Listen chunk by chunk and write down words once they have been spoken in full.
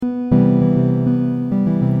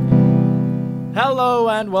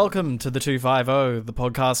and welcome to the 250, the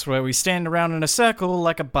podcast where we stand around in a circle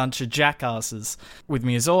like a bunch of jackasses. With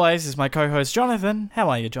me as always is my co-host Jonathan. How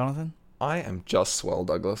are you, Jonathan? I am just swell,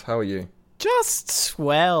 Douglas. How are you? Just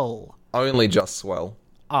swell. Only just swell.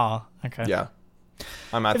 Ah, okay. Yeah.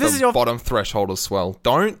 I'm at the bottom threshold of swell.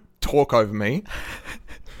 Don't talk over me.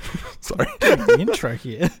 Sorry. The intro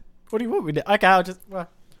here. What do you want me to... Okay, I'll just...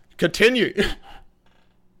 Continue.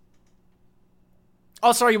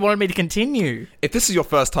 Oh, sorry, you wanted me to continue. If this is your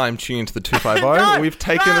first time tuning to the 250, we've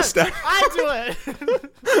taken a step... I do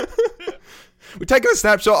it! We've taken a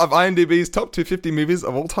snapshot of IMDb's top 250 movies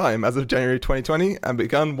of all time as of January 2020 and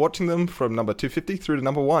begun watching them from number 250 through to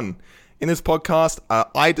number 1. In this podcast,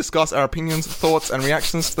 I discuss our opinions, thoughts, and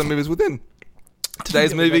reactions to the movies within.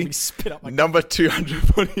 Today's movie, number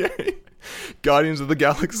 248, Guardians of the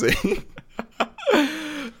Galaxy.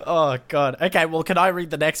 Oh, God. Okay, well, can I read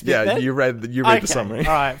the next bit then? You read the summary.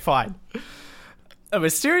 All right, fine. A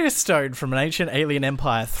mysterious stone from an ancient alien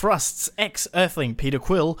empire thrusts ex-Earthling Peter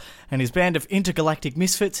Quill and his band of intergalactic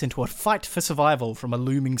misfits into a fight for survival from a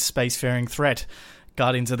looming spacefaring threat.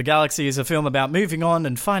 Guardians of the Galaxy is a film about moving on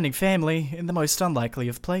and finding family in the most unlikely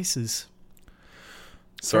of places.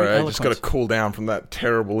 Sorry, I just got to cool down from that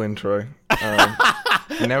terrible intro.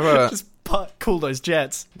 Never... Just cool those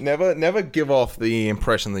jets. Never give off the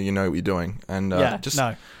impression that you know what you're doing. And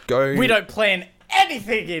go... We don't plan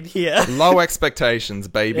anything in here. Low expectations,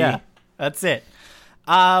 baby. Yeah, that's it.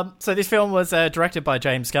 So this film was directed by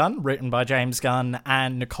James Gunn, written by James Gunn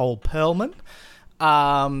and Nicole Perlman.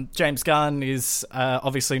 James Gunn is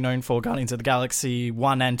obviously known for Guardians of the Galaxy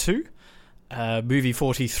 1 and 2, movie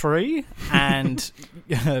 43, and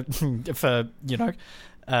for,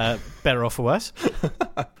 better or for worse.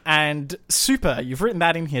 And Super, you've written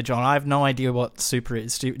that in here, John. I have no idea what Super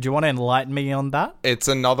is. Do you want to enlighten me on that? It's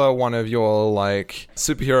another one of your,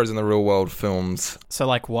 superheroes in the real world films. So,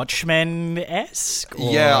 Watchmen-esque?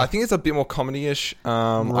 Yeah, I think it's a bit more comedy-ish. Right.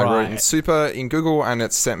 I wrote in Super in Google, and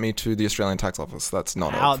it sent me to the Australian Tax Office. That's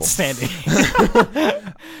not helpful. Outstanding.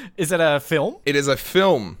 Is it a film? It is a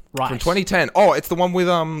film from 2010. Oh, it's the one with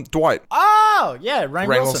Dwight. Oh, yeah, Rainn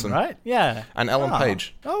Wilson, right? Yeah. And Ellen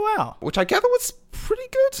Page. Oh, wow. Which I gather was pretty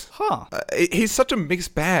good. Huh. He's such a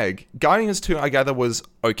mixed bag. Guardians 2, I gather, was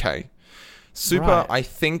okay. Super, I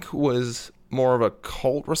think, was more of a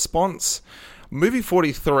cult response. Movie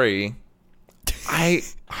 43, I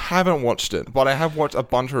haven't watched it, but I have watched a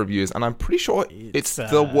bunch of reviews, and I'm pretty sure it's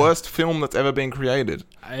the worst film that's ever been created.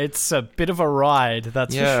 It's a bit of a ride,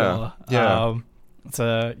 that's for sure. Yeah.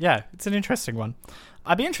 It's an interesting one.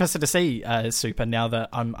 I'd be interested to see Super now that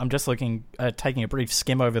I'm just taking a brief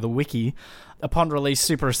skim over the wiki. Upon release,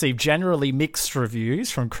 Super received generally mixed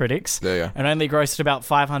reviews from critics and only grossed about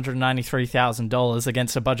 $593,000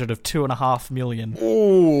 against a budget of $2.5 million.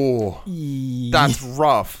 Ooh, that's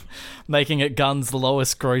rough. Making it Gunn's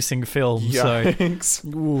lowest grossing film. Yikes. So,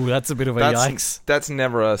 ooh, that's a bit of a yikes. That's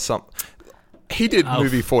never He did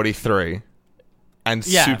movie 43 and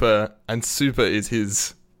Super is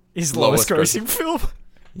his lowest grossing film.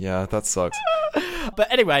 Yeah, that sucks. But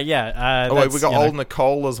anyway, we got old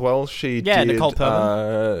Nicole as well. She did. Nicole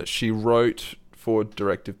Perlman. She wrote for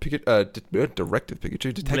Detective Pikachu,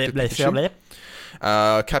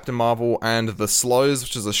 Captain Marvel, and The Slows,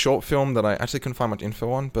 which is a short film that I actually couldn't find much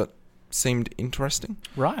info on, but seemed interesting.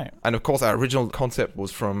 Right. And of course, our original concept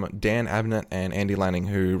was from Dan Abnett and Andy Lanning,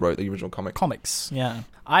 who wrote the original comics. Yeah.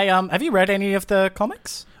 Have you read any of the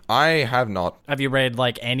comics? I have not. Have you read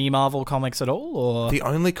any Marvel comics at all, or the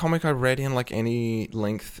only comic I read in any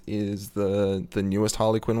length is the newest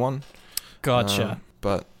Harley Quinn one? Gotcha.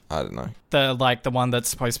 But I don't know. The one that's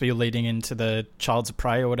supposed to be leading into the Childs of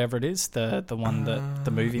Prey or whatever it is, the one that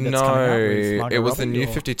the movie that's coming out with Margot it was Robbie, the New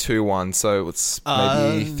 52 one, so it's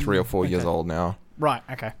maybe 3 or 4 years old now. Right.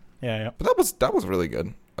 Okay. Yeah. But that was really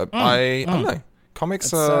good. I don't know.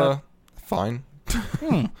 Comics are fine.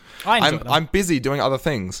 I'm busy doing other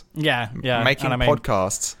things. Yeah. Making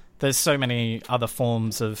podcasts. There's so many other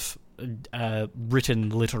forms of written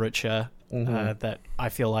literature that I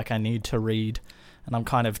feel like I need to read, and I'm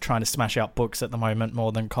kind of trying to smash out books at the moment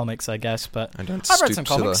more than comics, I guess. But I've read some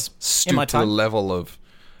comics in my time. To the level of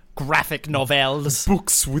graphic novels,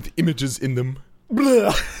 books with images in them.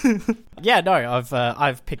 Yeah, no,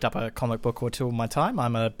 I've picked up a comic book or two in my time.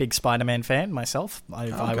 I'm a big Spider-Man fan myself.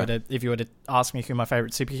 If you were to ask me who my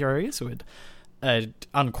favorite superhero is, it would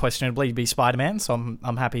unquestionably be Spider-Man. So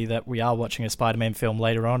I'm happy that we are watching a Spider-Man film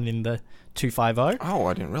later on in the 250. Oh,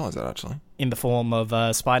 I didn't realize that actually. In the form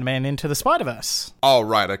of Spider-Man Into the Spider-Verse. Oh,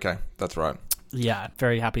 right, okay, that's right. Yeah,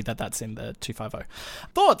 very happy that that's in the 250.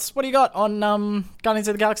 Thoughts? What do you got on Guardians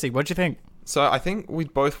of the Galaxy? What do you think? So I think we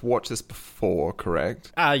both watched this before,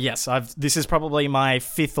 correct? Yes, this is probably my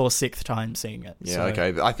 5th or 6th time seeing it. Yeah, so.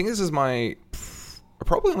 okay. I think this is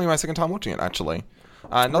probably only my 2nd time watching it, actually.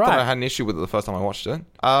 Not that I had an issue with it the first time I watched it.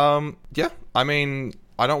 Yeah, I mean,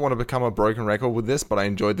 I don't want to become a broken record with this, but I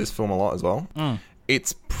enjoyed this film a lot as well.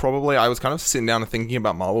 It's probably, I was kind of sitting down and thinking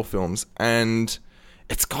about Marvel films, and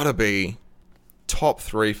it's got to be top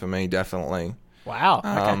 3 for me, definitely. Wow.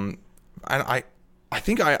 Okay. And I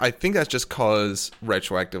think that's just because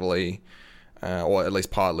retroactively, or at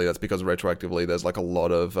least partly, that's because retroactively there's like a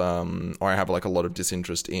lot of, or I have like a lot of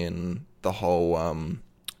disinterest in the whole,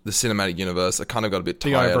 the cinematic universe. I kind of got a bit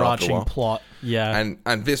tired the after a overarching while. plot, yeah.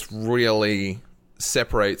 And this really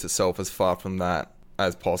separates itself as far from that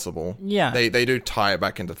as possible. Yeah. They do tie it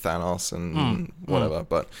back into Thanos and whatever,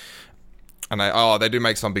 but... And they do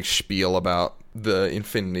make some big spiel about the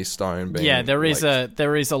Infinity Stone being... Yeah, there is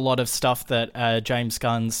a lot of stuff that James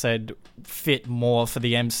Gunn said fit more for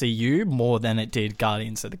the MCU more than it did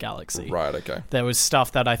Guardians of the Galaxy. Right, okay. There was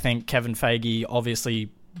stuff that I think Kevin Feige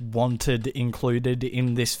obviously wanted included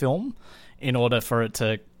in this film in order for it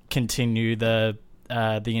to continue the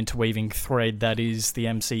interweaving thread that is the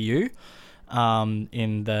MCU,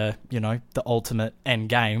 in the, the ultimate end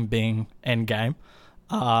game being Endgame.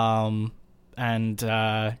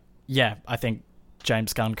 I think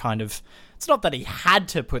James Gunn kind of... It's not that he had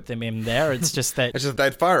to put them in there, it's just that... It's just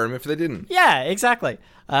they'd fire him if they didn't. Yeah, exactly.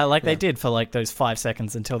 They did for like those 5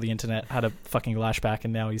 seconds until the internet had a fucking lashback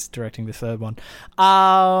and now he's directing the 3rd one.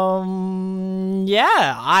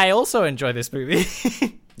 Yeah, I also enjoy this movie.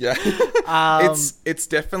 Yeah. It's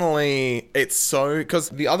definitely... It's so... Because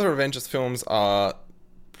the other Avengers films are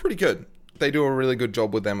pretty good. They do a really good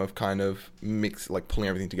job with them of kind of pulling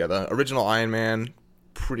everything together. Original Iron Man,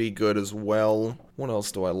 pretty good as well. What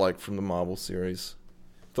else do I like from the Marvel series?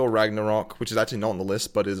 Thor Ragnarok, which is actually not on the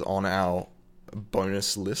list, but is on our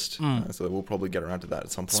bonus list. So we'll probably get around to that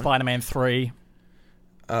at some point. Spider-Man 3.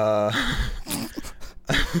 That's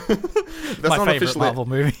my not favourite Marvel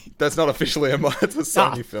movie. That's not officially it's a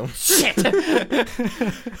Sony film. Shit!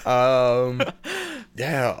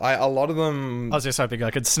 Yeah, a lot of them... I was just hoping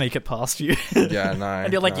I could sneak it past you. Yeah, no.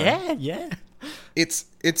 And you're like, yeah. It's...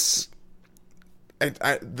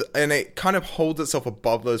 And it kind of holds itself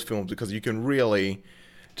above those films because you can really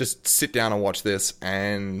just sit down and watch this,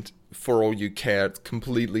 and for all you care, it's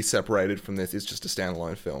completely separated from this. It's just a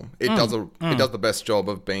standalone film. It does the best job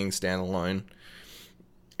of being standalone,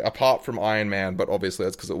 apart from Iron Man, but obviously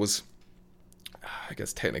that's because it was, I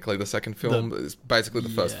guess, technically the second film. It's basically the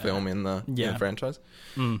first film in the franchise.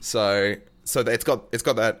 So it's got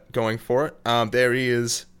that going for it.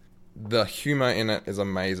 The humor in it is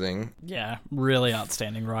amazing. Yeah, really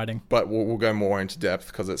outstanding writing. But we'll go more into depth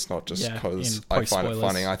because it's not just because I find it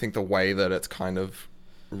funny. I think the way that it's kind of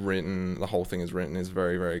written, the whole thing is written, is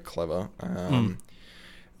very, very clever.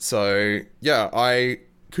 So yeah, I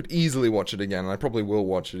could easily watch it again, and I probably will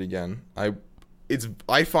watch it again. I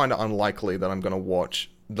find it unlikely that I'm going to watch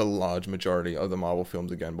the large majority of the Marvel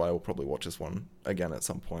films again, but I will probably watch this one again at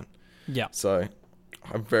some point. Yeah. So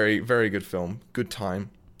a very, very good film. Good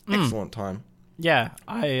time. Excellent time. Yeah,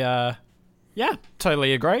 I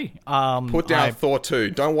totally agree. Put down Thor 2.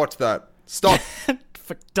 Don't watch that. Stop.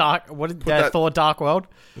 Thor Dark World?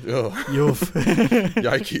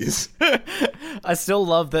 Yikes. I still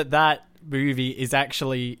love that movie is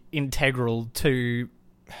actually integral to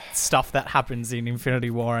stuff that happens in Infinity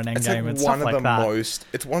War and Endgame and stuff like that.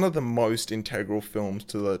 It's one of the most integral films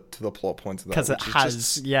to the plot points of that. Because it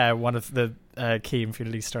has, one of the key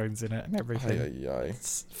Infinity Stones in it and everything.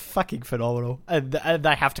 It's fucking phenomenal. And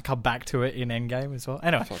they have to come back to it in Endgame as well.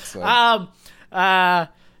 Anyway.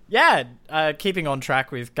 Keeping on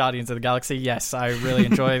track with Guardians of the Galaxy, yes, I really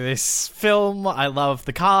enjoy this film. I love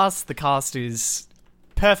the cast. The cast is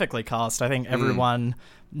perfectly cast. I think everyone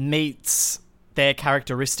meets their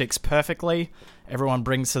characteristics perfectly. Everyone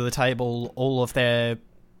brings to the table all of their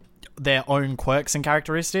own quirks and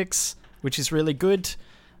characteristics, which is really good.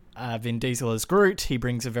 Vin Diesel as Groot, he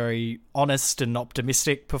brings a very honest and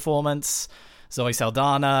optimistic performance. Zoe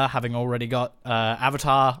Saldana, having already got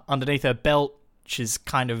Avatar underneath her belt, she's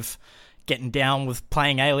kind of getting down with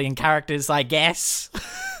playing alien characters, I guess.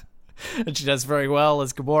 And she does very well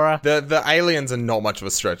as Gamora. The aliens are not much of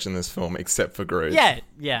a stretch in this film, except for Groot. Yeah.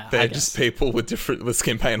 They're just people with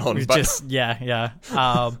skin paint on.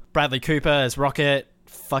 Bradley Cooper as Rocket,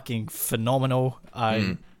 fucking phenomenal.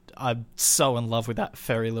 I'm so in love with that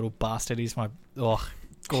furry little bastard. He's my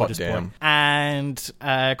gorgeous boy. And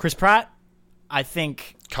Chris Pratt, I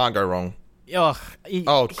think can't go wrong.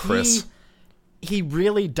 Chris. He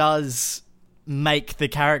really does make the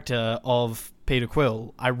character of Peter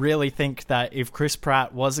Quill. I really think that if Chris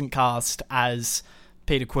Pratt wasn't cast as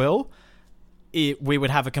Peter Quill, we would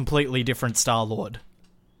have a completely different Star-Lord.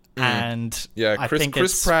 And Yeah, I think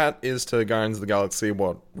Chris Pratt is to Guardians of the Galaxy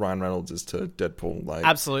what Ryan Reynolds is to Deadpool. Like,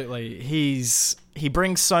 absolutely. He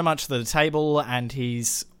brings so much to the table, and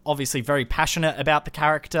he's obviously very passionate about the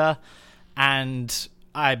character. And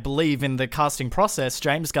I believe in the casting process,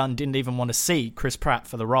 James Gunn didn't even want to see Chris Pratt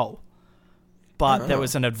for the role. But there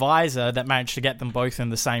was an advisor that managed to get them both in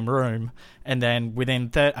the same room, and then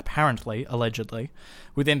allegedly,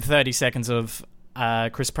 within 30 seconds of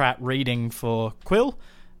Chris Pratt reading for Quill,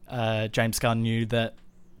 James Gunn knew that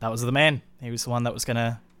was the man. He was the one that was going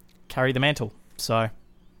to carry the mantle. So,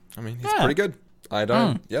 I mean, he's pretty good. I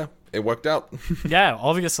don't. Yeah, it worked out. Yeah,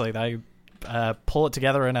 obviously they pull it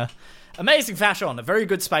together in a amazing fashion. A very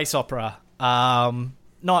good space opera.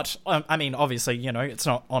 Obviously, it's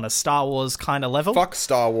not on a Star Wars kind of level. Fuck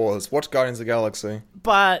Star Wars. Watch Guardians of the Galaxy.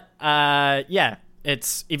 But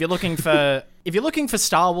it's if you're looking for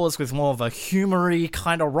Star Wars with more of a humory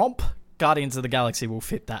kind of romp, Guardians of the Galaxy will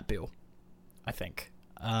fit that bill, I think.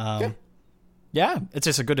 Yeah, it's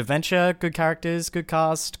just a good adventure, good characters, good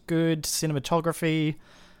cast, good cinematography,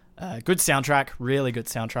 good soundtrack, really good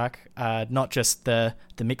soundtrack. Not just the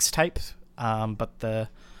mixtape, but the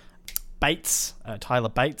Bates, Tyler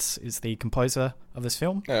Bates is the composer of this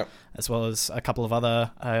film, as well as a couple of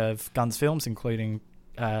other of Gunn's films, including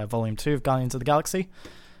Volume 2 of Guardians of the Galaxy.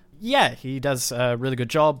 Yeah, he does a really good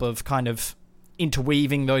job of kind of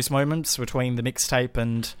interweaving those moments between the mixtape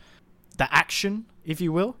and the action, if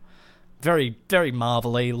you will. Very, very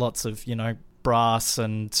Marvel-y, lots of, brass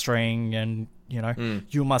and string and,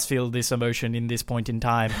 you must feel this emotion in this point in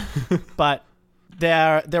time. But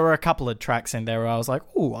there were a couple of tracks in there where I was like,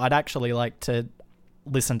 ooh, I'd actually like to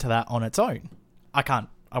listen to that on its own. I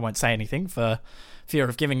won't say anything for fear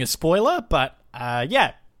of giving a spoiler, but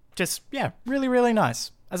really, really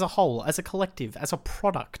nice. As a whole, as a collective, as a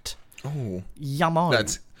product. Oh, yum on.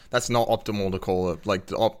 That's not optimal to call it, like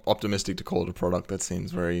optimistic to call it a product. That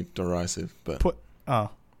seems very derisive. But I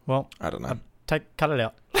don't know. Cut it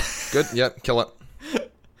out. Good. Yep. Kill it.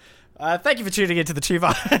 Thank you for tuning into the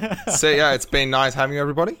Tuba. So it's been nice having you,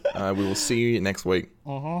 everybody. We will see you next week.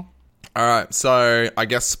 All right. So I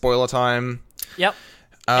guess spoiler time. Yep.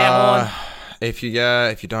 Air horn. If you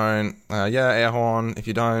don't, air horn. If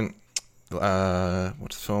you don't, watch the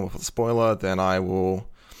film before the spoiler, then I will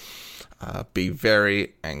be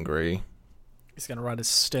very angry. He's going to write a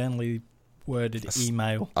sternly worded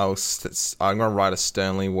email. I'm going to write a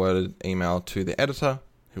sternly worded email to the editor,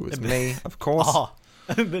 who is me, of course. Oh.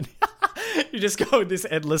 And then you just go with this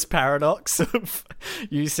endless paradox of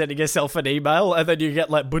you sending yourself an email, and then you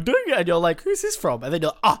get like Budung, and you're like, who's this from? And then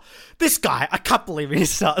you're like, this guy, I can't believe he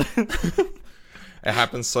started. It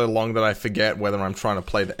happens so long that I forget whether I'm trying to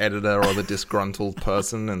play the editor or the disgruntled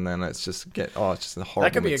person, and then it's just it's just a horrible.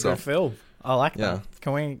 That could be mix-up. a good film. I like that.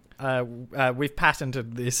 Can we? We've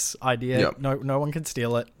patented this idea. Yep. No one can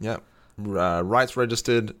steal it. Yep. Rights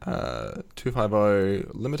registered.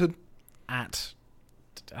 250 Limited at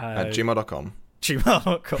gmail.com.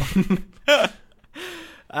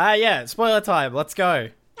 Gmail.com. Spoiler time. Let's go.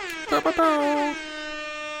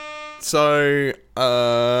 So,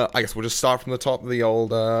 I guess we'll just start from the top. The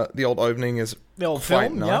old opening is quite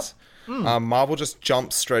film, nice. Yep. Marvel just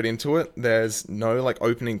jumps straight into it. There's no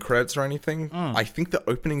opening credits or anything. I think the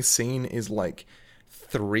opening scene is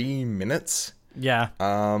 3 minutes. Yeah.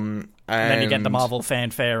 And then you get the Marvel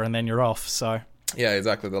fanfare, and then you're off. So. Yeah,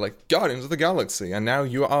 exactly. They're like, Guardians of the Galaxy, and now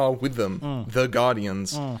you are with them, the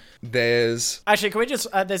Guardians. There's... Actually, can we just...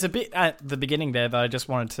 there's a bit at the beginning there that I just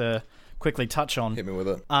wanted to quickly touch on. Hit me with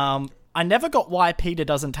it. I never got why Peter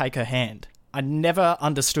doesn't take her hand. I never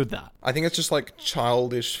understood that. I think it's just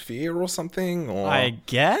childish fear or something. Or I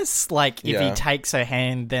guess if he takes her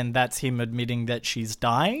hand, then that's him admitting that she's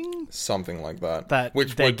dying. Something like that.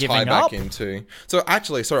 Which would tie back into. So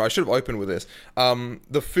actually, sorry, I should have opened with this.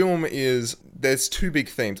 The film there's two big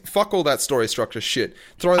themes. Fuck all that story structure shit.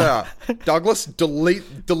 Throw that out. Douglas, delete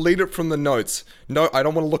it from the notes. No, I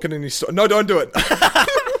don't want to look at any no, don't do it.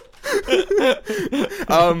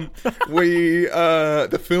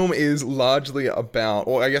 The film is largely about,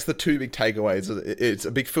 or I guess the two big takeaways, it's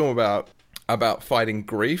a big film about fighting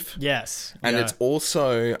grief. Yes. And it's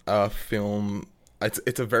also a film,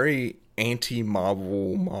 it's a very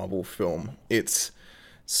anti-Marvel film. It's,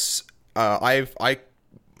 my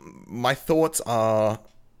thoughts are,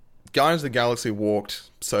 Guardians of the Galaxy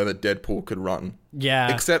walked so that Deadpool could run.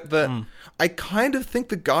 Yeah. Except that I kind of think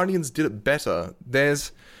the Guardians did it better.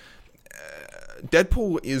 There's...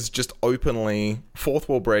 Deadpool is just openly fourth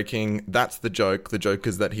wall breaking. That's the joke. The joke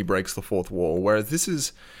is that he breaks the fourth wall. Whereas this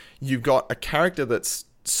is, you've got a character that's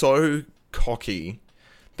so cocky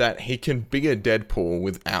that he can be a Deadpool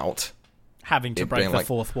without having to break the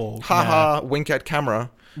fourth wall. Haha, wink at camera.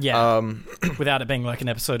 Yeah. Without it being like an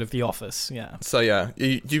episode of The Office. Yeah. So yeah,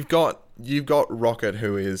 you've got Rocket,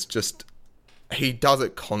 who is just, he does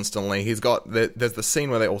it constantly. He's got there's the scene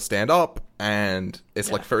where they all stand up and it's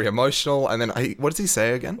like very emotional. And then what does he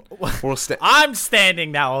say again? I'm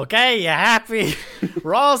standing now, okay? You happy?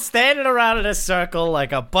 We're all standing around in a circle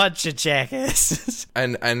like a bunch of jackasses.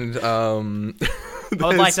 And I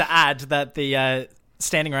would like to add that the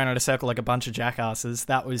standing around in a circle like a bunch of jackasses,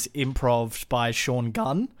 that was improv'd by Sean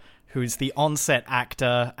Gunn, who's the on-set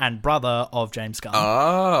actor and brother of James Gunn.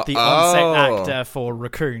 The on-set actor for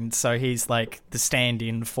Raccoon. So he's like the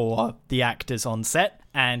stand-in for the actors on set.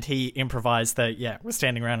 And he improvised that, we're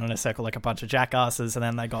standing around in a circle like a bunch of jackasses. And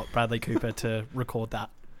then they got Bradley Cooper to record that.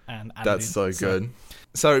 And that's so good.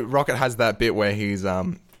 So Rocket has that bit where he's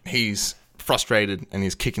frustrated and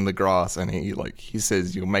he's kicking the grass. And he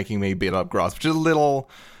says, "You're making me beat up grass," which is a little...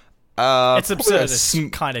 it's absurd. It's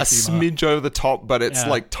kind of a smidge over the top, but it's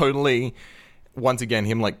like totally, once again,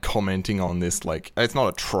 him like commenting on this, like, it's not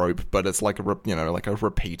a trope, but it's like a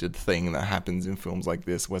repeated thing that happens in films like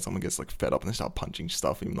this where someone gets like fed up and they start punching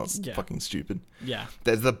stuff even though it's fucking stupid. Yeah.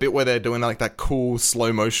 There's the bit where they're doing like that cool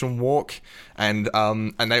slow motion walk and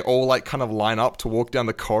they all like kind of line up to walk down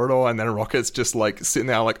the corridor and then Rocket's just like sitting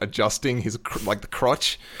there like adjusting his like the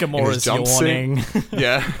crotch. Gamora's yawning.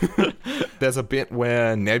 Yeah. There's a bit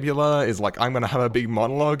where Nebula is like, "I'm going to have a big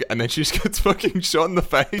monologue," and then she just gets fucking shot in the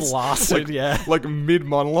face. Blasted, like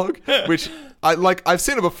mid-monologue, which I've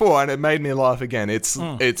seen it before and it made me laugh again. It's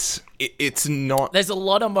not... There's a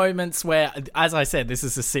lot of moments where, as I said, this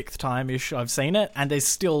is the 6th time-ish I've seen it, and there's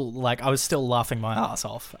still, like, I was still laughing my ass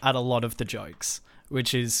off at a lot of the jokes,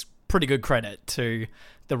 which is pretty good credit to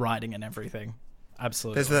the writing and everything.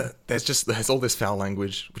 Absolutely. There's all this foul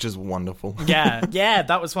language, which is wonderful. Yeah,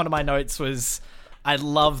 that was one of my notes. Was I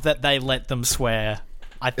love that they let them swear.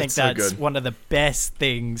 I think that's one of the best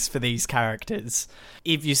things for these characters.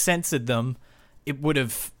 If you censored them, it would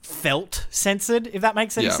have felt censored, if that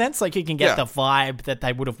makes any sense. Like, you can get the vibe that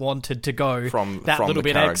they would have wanted to go from little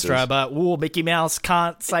bit characters. Extra, but Mickey Mouse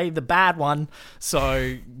can't say the bad one,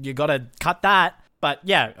 so you got to cut that. But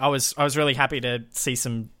yeah, I was really happy to see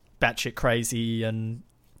some batshit crazy and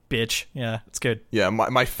bitch. Yeah, it's good. Yeah,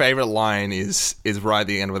 my favorite line is right at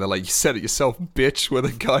the end where they're like, "You said it yourself, bitch," where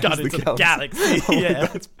the guy is the galaxy. Yeah.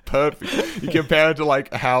 That's perfect. You compare it to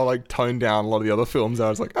like how like toned down a lot of the other films. I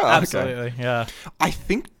was like, oh, absolutely, okay. Yeah. I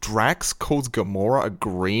think Drax calls Gamora a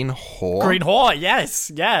green whore. Green whore,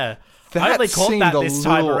 yes, yeah. I only caught that this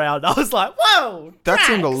time around. I was like, whoa, Drax! That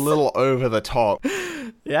seemed a little over the top.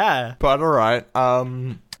 Yeah. But all right.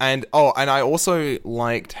 And I also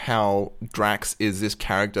liked how Drax is this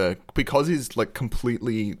character, because he's like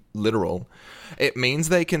completely literal. It means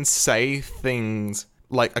they can say things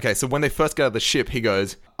like, okay, so when they first get out of the ship, he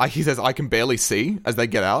says, "I can barely see," as they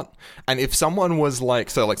get out. And if someone was like,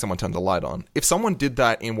 someone turned the light on. If someone did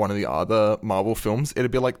that in one of the other Marvel films,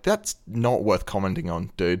 it'd be like, that's not worth commenting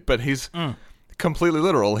on, dude. But he's completely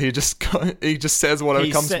literal. He just says whatever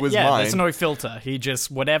comes to his mind. There's no filter. He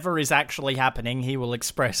just, whatever is actually happening, he will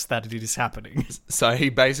express that it is happening. So he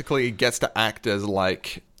basically gets to act as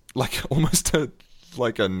like almost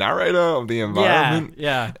like a narrator of the environment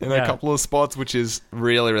in a couple of spots, which is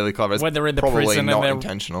really, really clever. It's when they're in the probably prison not and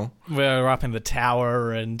intentional. We're up in the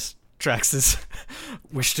tower and Drax is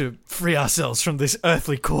wish to free ourselves from this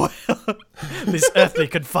earthly coil, this earthly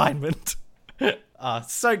confinement.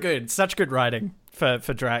 So good. Such good writing for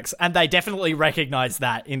Drax. And they definitely recognize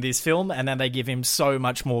that in this film, and then they give him so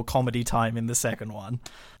much more comedy time in the second one.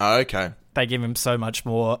 Okay. They give him so much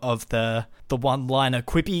more of the one-liner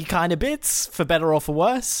quippy kind of bits, for better or for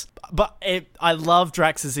worse. But I love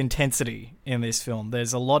Drax's intensity in this film.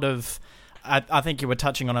 There's a lot of... I think you were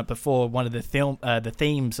touching on it before. One of the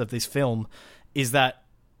themes of this film is that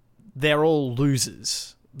they're all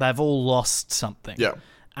losers. They've all lost something. Yeah.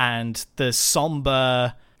 And the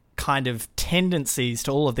somber kind of tendencies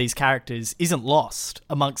to all of these characters isn't lost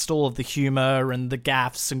amongst all of the humor and the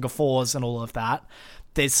gaffes and guffaws and all of that.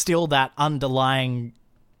 There's still that underlying,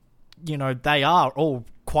 they are all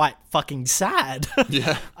quite fucking sad.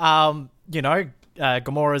 Yeah.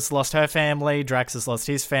 Gamora's lost her family, Drax has lost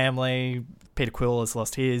his family, Peter Quill has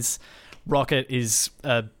lost his, Rocket is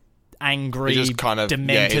angry, just kind of,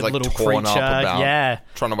 demented he's like little torn creature. Up about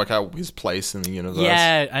trying to work out his place in the universe.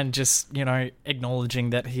 Yeah, and just, acknowledging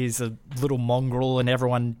that he's a little mongrel and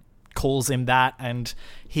everyone calls him that, and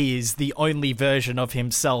he is the only version of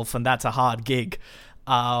himself, and that's a hard gig.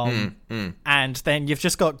 And then you've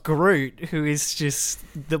just got Groot, who is just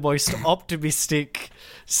the most optimistic,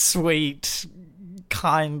 sweet,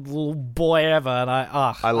 kind little boy ever. And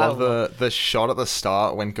I love the shot at the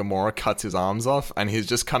start when Gamora cuts his arms off, and he's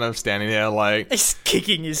just kind of standing there like he's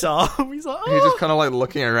kicking his arm. He's like, he's just kind of like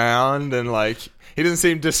looking around, and like he doesn't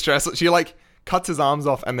seem distressed. She like cuts his arms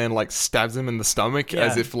off and then like stabs him in the stomach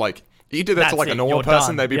as if like you did that to like a normal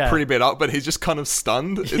person, they'd be pretty beat up, but he's just kind of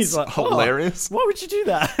stunned. It's like, hilarious. Why would you do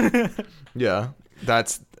that? Yeah,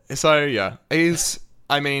 that's so. Yeah,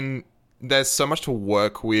 I mean, there's so much to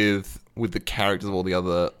work with the characters of all the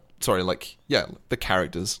other. Sorry, like the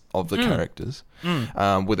characters of the characters,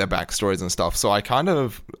 with their backstories and stuff. So I kind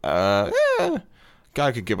of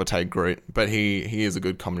guy could give or take Groot, but he is a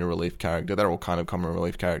good comedy relief character. They're all kind of comedy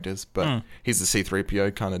relief characters, but he's the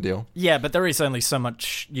C-3PO kind of deal. Yeah, but there is only so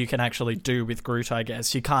much you can actually do with Groot, I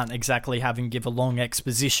guess. You can't exactly have him give a long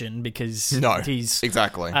exposition because he's...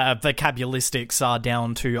 exactly. Vocabularistics are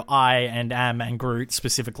down to I and am and Groot,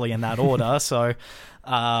 specifically in that order. So,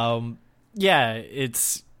 I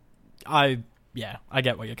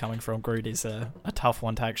get where you're coming from. Groot is a tough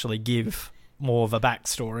one to actually give more of a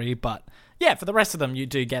backstory, but... yeah, for the rest of them, you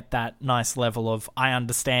do get that nice level of, I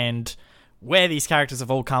understand where these characters have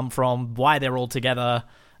all come from, why they're all together,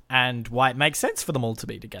 and why it makes sense for them all to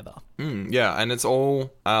be together. Yeah, and it's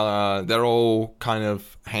all, they're all kind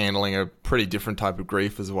of handling a pretty different type of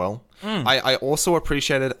grief as well. I also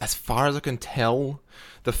appreciated, as far as I can tell,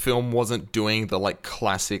 the film wasn't doing the, like,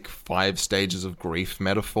 classic 5 stages of grief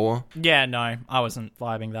metaphor. Yeah, no, I wasn't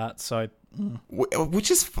vibing that, so... Which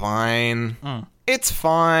is fine. It's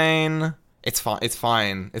fine. It's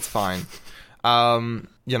fine.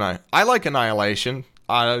 You know, I like Annihilation.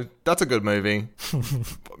 That's a good movie.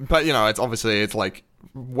 But, you know, it's like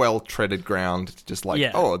well-treaded ground. Just like,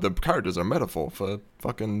 the characters are a metaphor for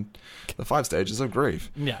fucking the 5 stages of grief.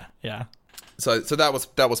 Yeah. So that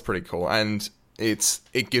was pretty cool. And it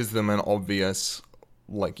gives them an obvious,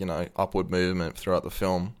 like, you know, upward movement throughout the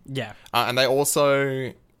film. Yeah. And they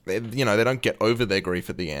also, they don't get over their grief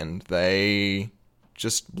at the end. They...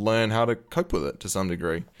 just learn how to cope with it to some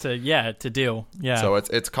degree. To deal. Yeah. So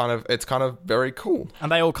it's kind of very cool.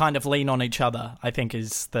 And they all kind of lean on each other, I think,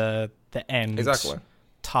 is the end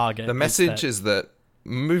target. The message is that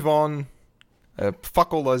move on,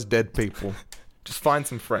 fuck all those dead people. Just find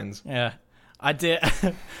some friends. Yeah. I did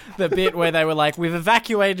the bit where they were like, we've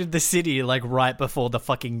evacuated the city, like right before the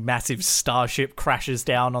fucking massive starship crashes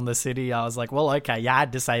down on the city. I was like, well, okay, you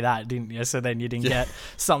had to say that, didn't you? So then you didn't get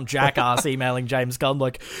some jackass emailing James Gunn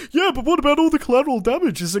like, yeah, but what about all the collateral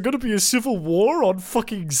damage? Is there going to be a civil war on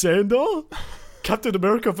fucking Xandar? Captain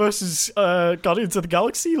America versus Guardians of the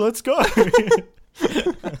Galaxy? Let's go.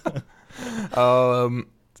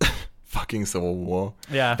 Fucking Civil War.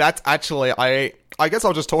 Yeah. That's actually, I guess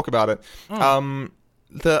I'll just talk about it. I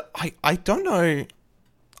don't know.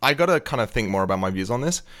 I gotta kind of think more about my views on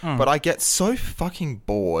this, but I get so fucking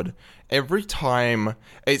bored every time.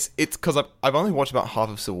 It's because I've only watched about half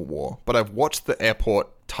of Civil War, but I've watched the airport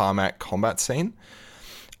tarmac combat scene.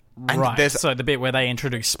 And right. So the bit where they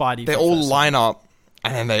introduce Spidey. They all line up.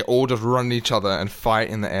 And then they all just run at each other and fight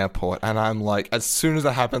in the airport. And I'm like, as soon as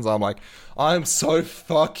that happens, I'm like, I'm so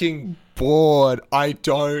fucking bored. I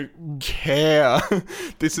don't care.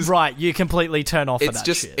 This is... right, you completely turn off of that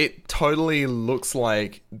shit. It totally looks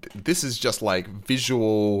like... this is just like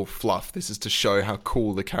visual fluff. This is to show how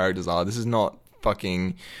cool the characters are. This is not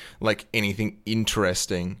fucking like anything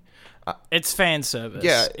interesting. It's fan service.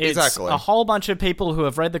 Yeah, exactly. It's a whole bunch of people who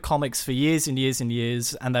have read the comics for years and years and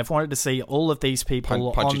years, and they've wanted to see all of these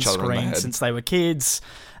people punch on each other in the screen head since they were kids,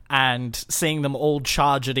 and seeing them all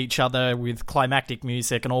charge at each other with climactic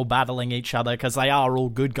music and all battling each other because they are all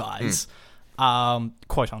good guys,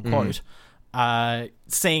 quote unquote.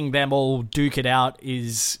 Seeing them all duke it out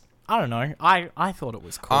is... I don't know. I thought it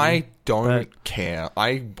was cool. I don't care.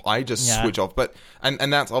 I just switch off. But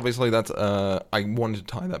and that's obviously I wanted to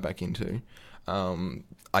tie that back into.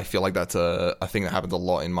 I feel like that's a thing that happens a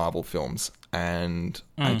lot in Marvel films, and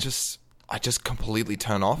I just completely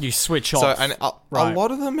turn off. You switch off. So and a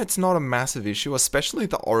lot of them, it's not a massive issue, especially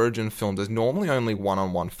the origin films. There's normally only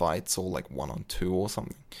 1-on-1 fights or like 1-on-2 or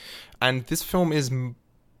something, and this film is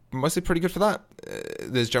mostly pretty good for that.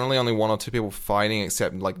 There's generally only 1 or 2 people fighting,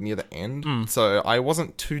 except like near the end. So I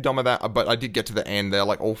wasn't too dumb at that, but I did get to the end. They're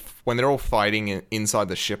like when they're all fighting inside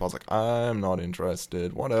the ship, I was like, I'm not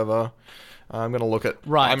interested. Whatever. I'm gonna look at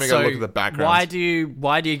I'm gonna go look at the background.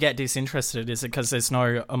 Why do you get disinterested? Is it because there's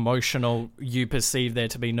no emotional? You perceive there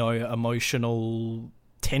to be no emotional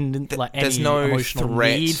there's no emotional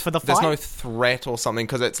threat. need for the fight. There's no threat or something,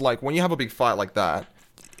 because it's like when you have a big fight like that,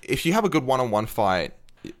 if you have a good one-on-one fight,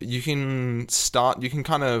 you can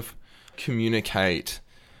kind of communicate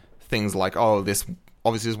things like, oh, this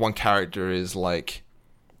one character is like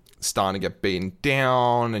starting to get beaten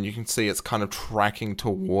down, and you can see it's kind of tracking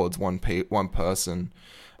towards one person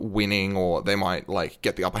winning, or they might like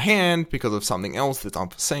get the upper hand because of something else that's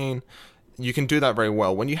unforeseen. You can do that very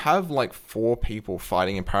well. When you have like 4 people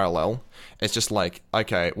fighting in parallel, it's just like,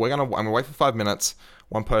 okay, I'm gonna wait for 5 minutes.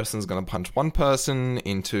 One person's gonna punch one person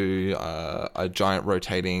into a giant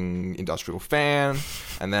rotating industrial fan,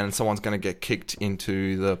 and then someone's gonna get kicked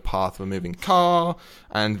into the path of a moving car,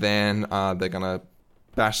 and then they're gonna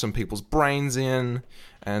bash some people's brains in,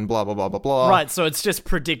 and blah blah blah blah blah. Right, so it's just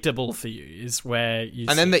predictable for you, is where you.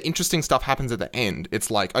 And then the interesting stuff happens at the end.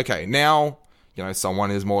 It's like, okay, now, you know,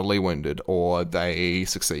 someone is mortally wounded, or they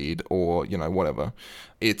succeed, or, you know, whatever.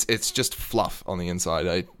 It's just fluff on the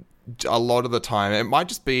inside. A lot of the time, it might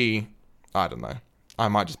just be, I don't know. I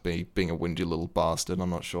might just be being a whingy little bastard. I'm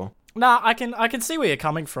not sure. Nah, I can see where you're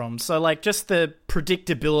coming from. So, like, just the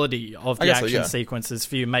predictability of the action sequences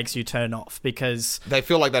for you makes you turn off, because they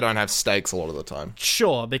feel like they don't have stakes a lot of the time.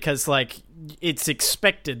 Sure, because, like, it's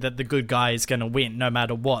expected that the good guy is going to win no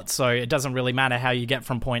matter what. So it doesn't really matter how you get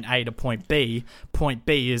from point A to point B. Point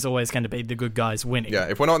B is always going to be the good guys winning. Yeah,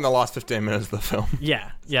 if we're not in the last 15 minutes of the film.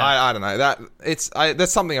 Yeah. I don't know.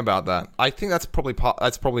 There's something about that. I think that's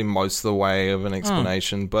probably most of the way of an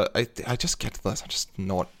explanation. But I just get to this. I'm just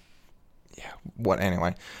not. Yeah. What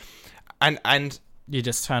anyway? And you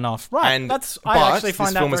just turn off. Right. But I actually find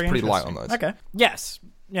this that film is very pretty light on those. Okay. Yes.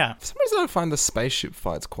 Yeah. For some reason, I don't find the spaceship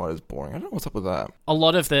fights quite as boring. I don't know what's up with that. A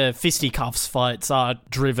lot of the fisticuffs fights are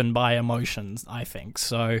driven by emotions, I think.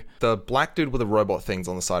 So the black dude with the robot things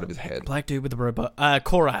on the side of his head. Black dude with the robot.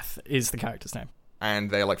 Korath is the character's name.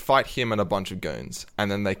 And they like fight him and a bunch of goons,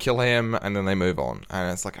 and then they kill him, and then they move on.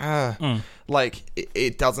 And it's like, like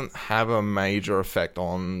it doesn't have a major effect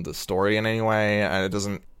on the story in any way, and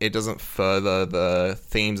it doesn't further the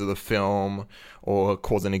themes of the film or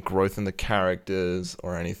cause any growth in the characters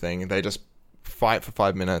or anything. They just fight for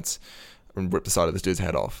 5 minutes and rip the side of this dude's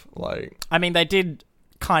head off. Like, I mean, they did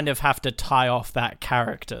kind of have to tie off that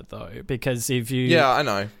character, though, because I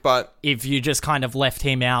know, but if you just kind of left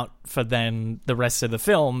him out for then the rest of the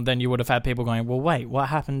film, then you would have had people going, well, wait, what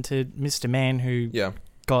happened to Mr. Man who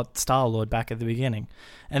got Star-Lord back at the beginning?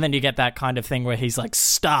 And then you get that kind of thing where he's like,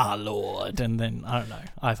 Star-Lord, and then, I don't know,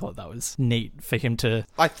 I thought that was neat for him to...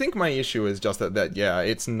 I think my issue is just that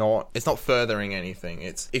it's not furthering anything.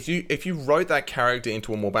 It's if you wrote that character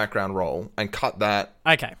into a more background role and cut that...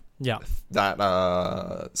 Okay. Yeah,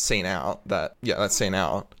 that scene out. That scene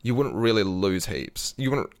out. You wouldn't really lose heaps.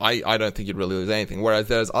 You wouldn't. I don't think you'd really lose anything. Whereas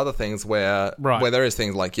there's other things where there is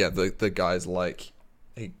things like the guy's like,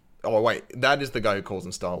 that is the guy who calls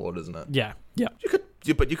him Star-Lord, isn't it? Yeah.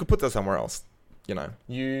 You could put that somewhere else. You know.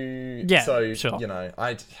 So sure. You know.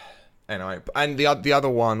 Anyway, and the other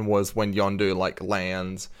one was when Yondu like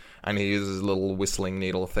lands and he uses his little whistling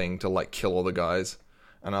needle thing to like kill all the guys.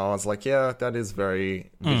 And I was like, yeah, that is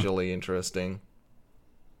very visually interesting.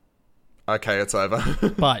 Okay, it's over.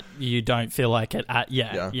 But you don't feel like it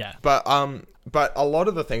yeah. But a lot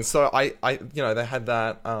of the things, so I they had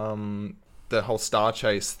that the whole star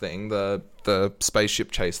chase thing, the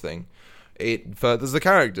spaceship chase thing. It furthers the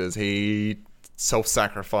characters. He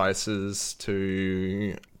self-sacrifices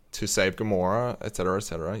to save Gamora,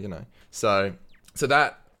 etc., you know. So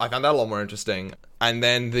that I found that a lot more interesting. And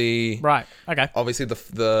then obviously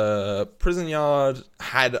the prison yard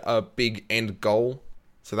had a big end goal,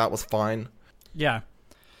 so that was fine. Yeah.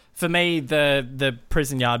 For me, the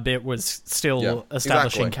prison yard bit was still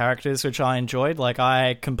establishing characters, which I enjoyed. Like,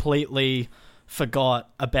 I completely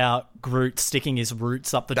forgot about Groot sticking his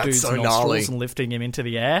roots up the dude's nostrils gnarly. And lifting him into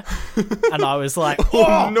the air. And I was like,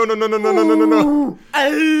 oh! No.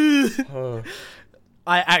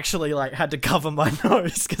 I actually had to cover my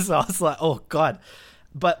nose because I was like, oh God.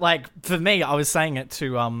 But for me, I was saying it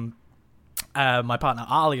to my partner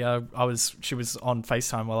Alia. She was on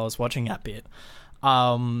FaceTime while I was watching that bit.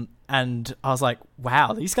 And I was like,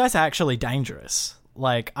 wow, these guys are actually dangerous.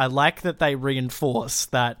 Like, I like that they reinforce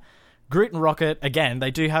that Groot and Rocket, again,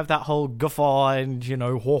 they do have that whole guffaw and,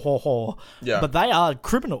 ho. Yeah. But they are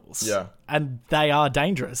criminals. Yeah. And they are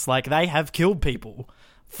dangerous. Like, they have killed people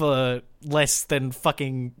for less than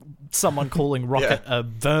fucking someone calling Rocket a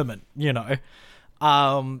vermin, They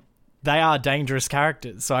are dangerous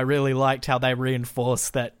characters. So I really liked how they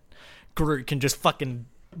reinforced that Groot can just fucking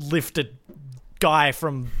lift a guy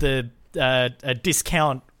from the a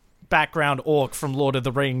discount background orc from Lord of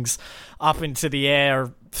the Rings up into the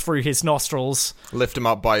air through his nostrils. Lift him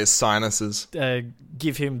up by his sinuses.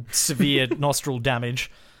 Give him severe nostril damage.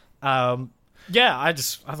 Yeah, I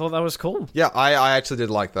thought that was cool. Yeah, I actually did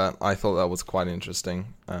like that. I thought that was quite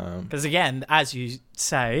interesting. Because again, as you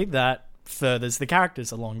say, that furthers the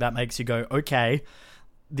characters along. That makes you go, okay,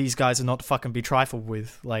 these guys are not to fucking be trifled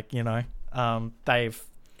with. Like, you know,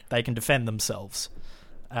 they can defend themselves.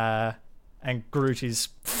 And Groot is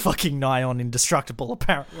fucking nigh on indestructible,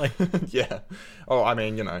 apparently. Yeah. Oh, I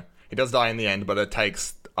mean, you know, he does die in the end, but it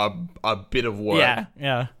takes a bit of work.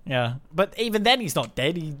 Yeah. But even then, he's not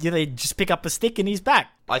dead. They just pick up a stick and he's back.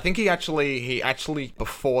 I think he actually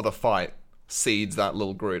before the fight seeds that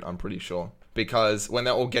little Groot. I'm pretty sure, because when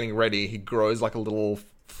they're all getting ready, he grows like a little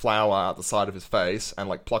flower at the side of his face and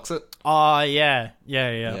like plucks it. Oh yeah.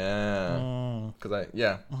 Because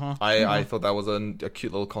I thought that was a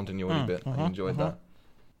cute little continuity bit. I enjoyed that.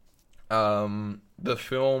 The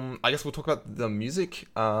film, I guess we'll talk about the music.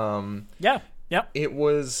 Yeah. It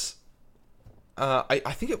was, I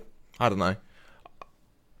think it, I don't know.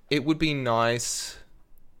 It would be nice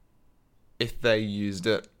if they used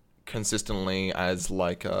it consistently as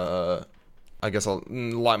like a, I guess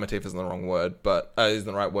leitmotif isn't the wrong word, but isn't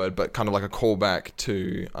the right word, but kind of like a callback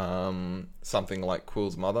to something like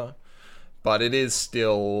Quill's mother. But it is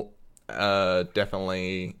still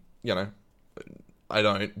definitely, you know, I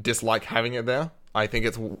don't dislike having it there. I think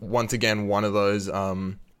it's once again one of those.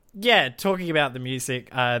 Yeah, talking about the music,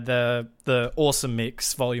 the Awesome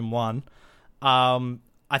Mix Volume 1. I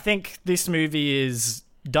think this movie is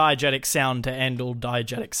diegetic sound to end all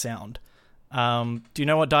diegetic sound. Do you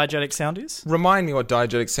know what diegetic sound is? Remind me what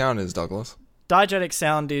diegetic sound is, Douglas. Diegetic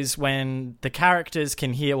sound is when the characters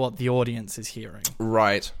can hear what the audience is hearing.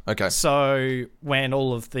 Right. Okay. So when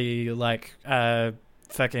all of the like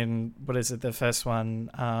fucking, what is it, the first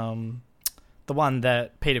one, the one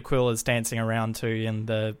that Peter Quill is dancing around to in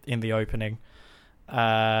the opening.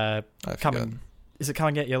 Is it Come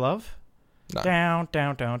and Get Your Love? No. Down.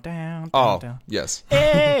 Down. Yes.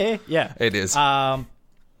 Yeah. It is. That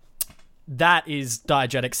is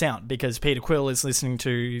diegetic sound because Peter Quill is listening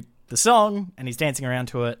to the song and he's dancing around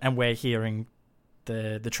to it and we're hearing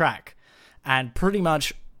the track. And pretty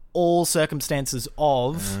much all circumstances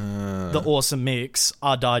of the Awesome Mix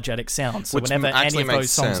are diegetic sound. So whenever any of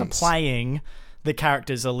those songs are playing, the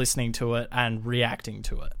characters are listening to it and reacting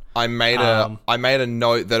to it. I made a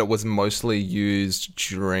note that it was mostly used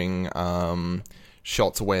during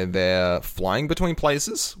shots where they're flying between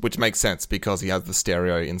places, which makes sense because he has the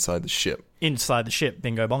stereo inside the ship. Inside the ship,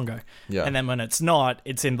 bingo bongo. Yeah. And then when it's not,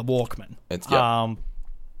 it's in the Walkman. Okay. I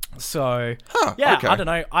don't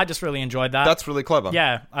know. I just really enjoyed that. That's really clever.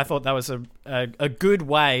 Yeah, I thought that was a good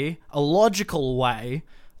way, a logical way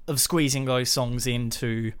of squeezing those songs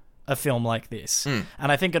into a film like this. And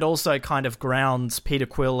I think it also kind of grounds Peter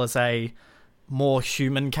Quill as a more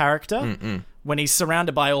human character. When he's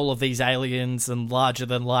surrounded by all of these aliens and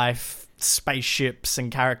larger-than-life spaceships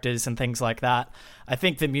and characters and things like that, I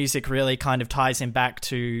think the music really kind of ties him back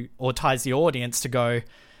to, or ties the audience to go,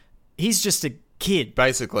 he's just a kid.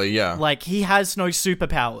 Basically, yeah. Like, he has no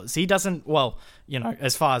superpowers. He doesn't, well, you know,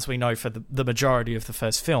 as far as we know for the majority of the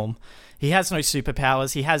first film, he has no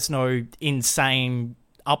superpowers. He has no insane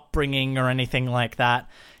upbringing or anything like that.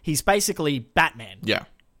 He's basically Batman. Yeah.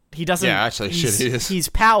 He doesn't... Yeah, actually, he is. His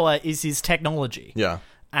power is his technology. Yeah.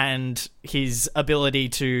 And his ability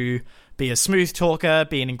to be a smooth talker,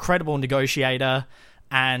 be an incredible negotiator,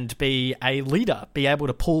 and be a leader, be able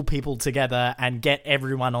to pull people together and get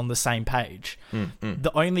everyone on the same page.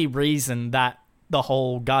 The only reason that the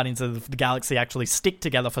whole Guardians of the Galaxy actually stick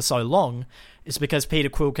together for so long is because Peter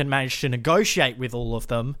Quill can manage to negotiate with all of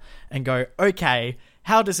them and go, okay,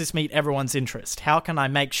 how does this meet everyone's interest? How can I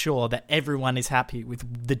make sure that everyone is happy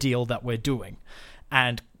with the deal that we're doing?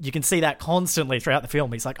 And you can see that constantly throughout the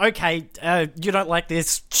film. He's like, okay, you don't like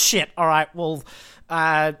this? Shit, all right, well,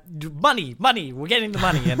 money, we're getting the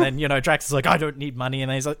money. And then, you know, Drax is like, I don't need money. And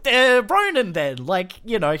then he's like, Ronan then. Like,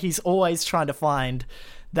 you know, he's always trying to find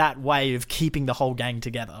that way of keeping the whole gang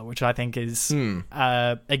together, which I think is,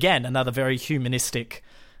 again, another very humanistic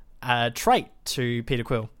trait to Peter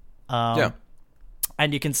Quill. Yeah.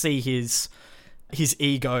 And you can see his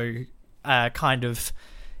ego kind of...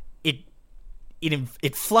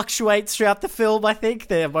 It fluctuates throughout the film, I think.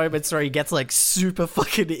 There are moments where he gets, like, super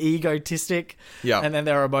fucking egotistic. Yeah. And then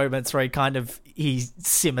there are moments where he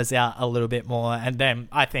simmers out a little bit more. And then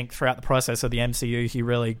I think throughout the process of the MCU, he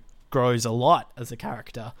really grows a lot as a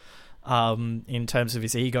character in terms of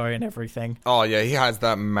his ego and everything. Oh, yeah, he has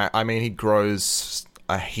that... he grows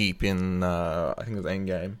a heap in, I think it was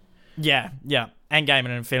Endgame. Yeah. Endgame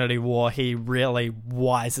and Infinity War, he really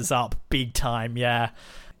wises up big time, yeah.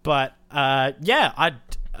 But, yeah,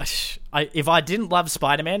 if I didn't love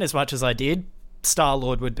Spider-Man as much as I did,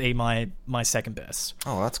 Star-Lord would be my second best.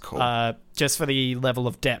 Oh, that's cool. Just for the level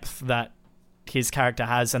of depth that his character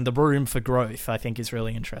has and the room for growth, I think is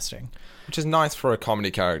really interesting. Which is nice for a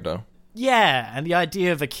comedy character. Yeah, and the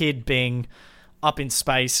idea of a kid being up in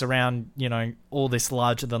space around, all this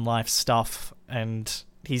larger-than-life stuff, and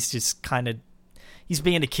he's just he's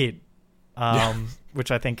being a kid,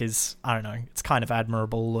 which I think is, I don't know, it's kind of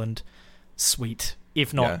admirable and sweet,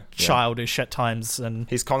 if not childish at times. And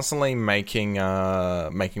he's constantly making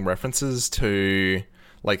references to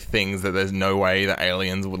like things that there's no way that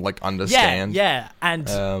aliens would like understand. And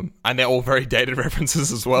they're all very dated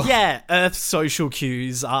references as well. Yeah, Earth's social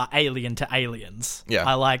cues are alien to aliens. Yeah,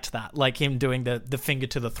 I liked that, like him doing the finger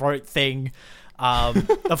to the throat thing.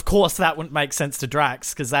 Of course, that wouldn't make sense to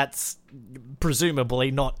Drax because that's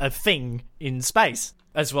presumably not a thing in space,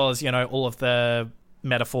 as well as all of the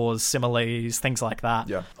metaphors, similes, things like that.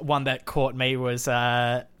 Yeah. One that caught me was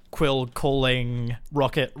Quill calling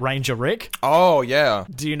Rocket Ranger Rick. Oh, yeah.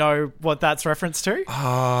 Do you know what that's reference to?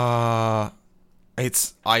 I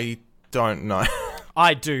don't know.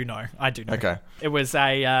 I do know. Okay. It was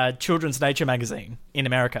a children's nature magazine in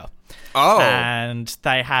America. Oh. And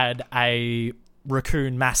they had a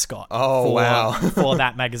raccoon mascot for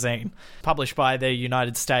that magazine, published by the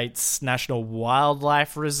United States National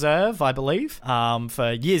Wildlife Reserve, I believe,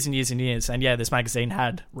 for years and years and years. And yeah, this magazine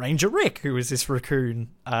had Ranger Rick, who was this raccoon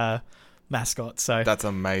mascot. So that's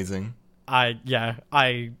amazing.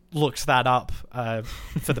 I looked that up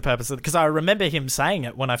for the purpose of, because I remember him saying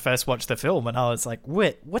it when I first watched the film, and I was like,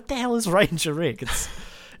 what the hell is Ranger Rick?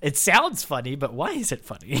 It sounds funny, but why is it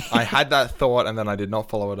funny? I had that thought, and then I did not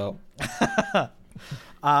follow it up.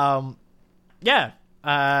 I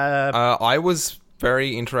was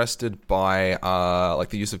very interested by like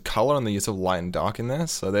the use of color and the use of light and dark in there.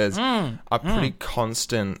 So there's a pretty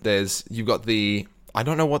constant. You've got I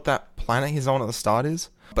don't know what that planet he's on at the start is,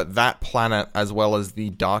 but that planet as well as the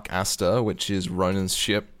Dark Aster, which is Ronan's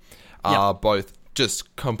ship, are both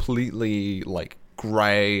just completely like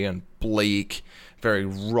grey and bleak. Very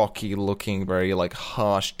rocky looking, very like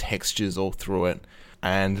harsh textures all through it.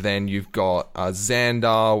 And then you've got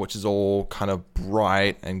Xandar, which is all kind of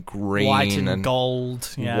bright and green. White and gold.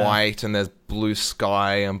 Yeah. White, and there's blue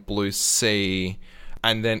sky and blue sea.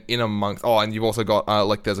 And then in amongst... Oh, and you've also got,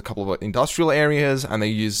 there's a couple of industrial areas, and they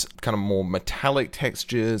use kind of more metallic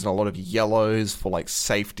textures and a lot of yellows for like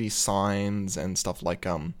safety signs and stuff like,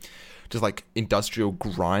 just like industrial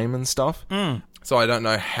grime and stuff. So I don't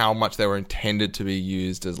know how much they were intended to be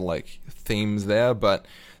used as like themes there, but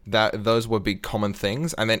those were big common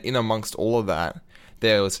things. And then in amongst all of that,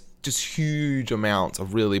 there was just huge amounts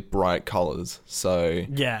of really bright colors. So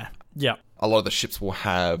yeah, a lot of the ships will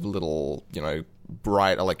have little,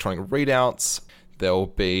 bright electronic readouts. There'll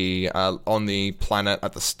be on the planet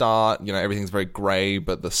at the start, everything's very grey,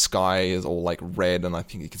 but the sky is all like red, and I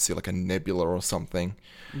think you can see like a nebula or something.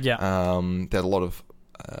 Yeah. There's a lot of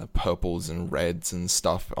purples and reds and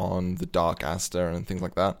stuff on the Dark Aster and things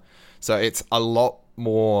like that. So it's a lot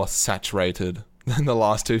more saturated than the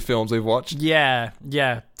last two films we've watched. Yeah,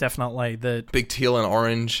 definitely. The big teal and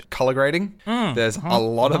orange color grading. There's a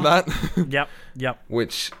lot of that. Yep.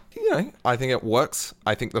 Which, I think it works.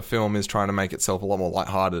 I think the film is trying to make itself a lot more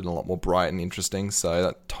lighthearted and a lot more bright and interesting. So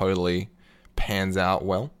that totally pans out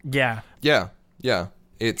well. Yeah.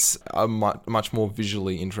 It's much more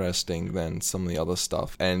visually interesting than some of the other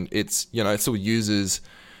stuff. And it's, it still uses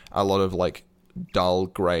a lot of like dull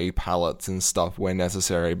grey palettes and stuff where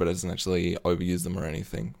necessary, but it doesn't actually overuse them or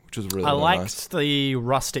anything, which was really, really liked nice. The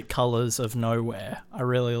rustic colours of Nowhere. I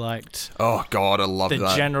really liked... Oh, God, I love that.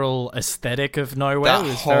 The general aesthetic of Nowhere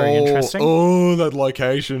was very interesting. Oh, that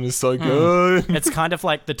location is so good. It's kind of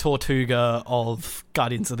like the Tortuga of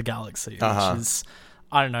Guardians of the Galaxy, which is...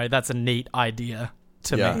 I don't know, that's a neat idea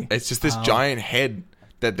to me. It's just this giant head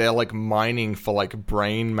that they're like mining for like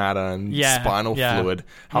brain matter and spinal fluid.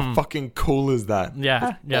 How fucking cool is that?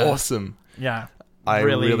 Yeah, That's awesome. Yeah, I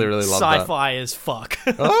really love that. Sci-fi as fuck.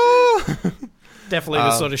 Oh! Definitely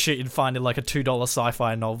the sort of shit you'd find in like a $2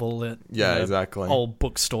 sci-fi novel at exactly old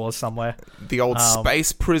bookstore somewhere. The old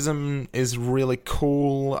space prism is really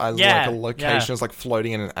cool as like a location. It's like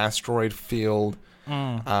floating in an asteroid field.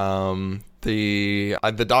 The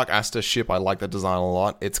Dark Aster ship, I like that design a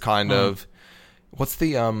lot. It's kind of... What's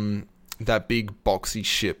the that big boxy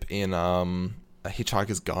ship in A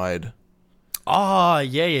Hitchhiker's Guide? Oh,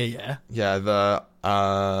 yeah. Yeah,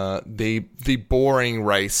 the boring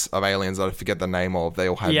race of aliens that I forget the name of. They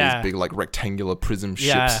all have these big like rectangular prism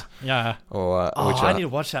ships. Yeah. Or I need to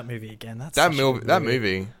watch that movie again. That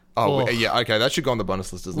movie. Oh, yeah. Okay, that should go on the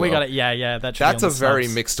bonus list as well. We got it. Yeah. That's a very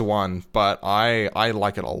mixed one, but I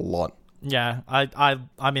like it a lot. Yeah,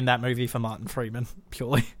 I'm in that movie for Martin Freeman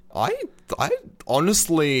purely. I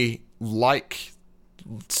honestly like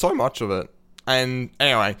so much of it. And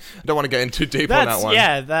anyway, I don't want to get in too deep on that one.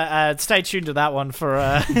 Yeah, stay tuned to that one for...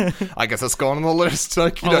 I guess it's gone on the list.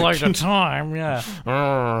 A later time,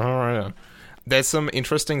 yeah. There's some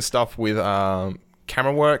interesting stuff with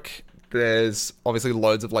camera work. There's obviously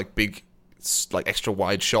loads of like big, like extra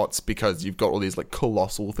wide shots because you've got all these like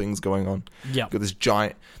colossal things going on. Yeah. You've got this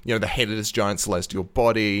giant, the head of this giant celestial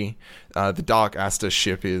body. The Dark Aster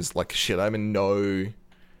ship is like shit. I don't even know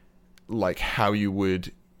like how you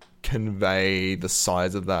would convey the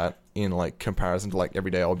size of that in like comparison to like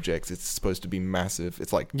everyday objects. It's supposed to be massive.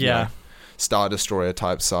 It's like Star Destroyer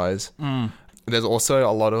type size. There's also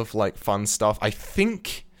a lot of like fun stuff. I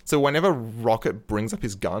think so. Whenever Rocket brings up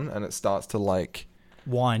his gun and it starts to like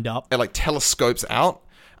wind up, it like telescopes out,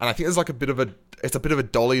 and I think there's like a bit of a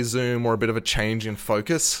dolly zoom or a bit of a change in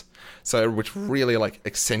focus, so which really like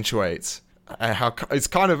accentuates how it's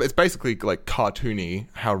basically like cartoony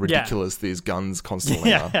how ridiculous these guns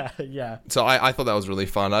constantly are. Yeah. So I thought that was really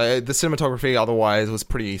fun. The cinematography otherwise was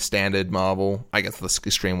pretty standard Marvel. I guess the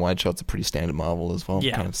extreme wide shots are pretty standard Marvel as well.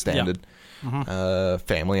 Kind of standard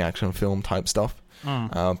family action film type stuff.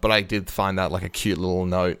 But I did find that like a cute little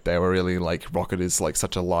note. They were really like Rocket is like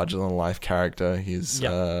such a larger than life character.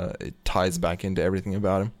 It ties back into everything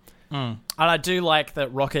about him. And I do like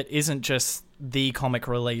that Rocket isn't just the comic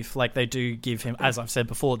relief. Like they do give him, as I've said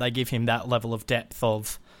before, they give him that level of depth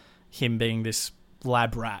of him being this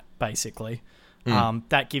lab rat, basically.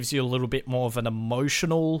 That gives you a little bit more of an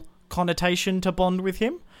emotional connotation to bond with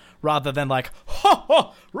him, rather than like, ha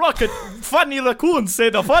ha, Rocket, funny raccoon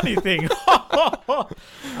said a funny thing. Ha ha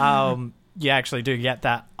ha. You actually do get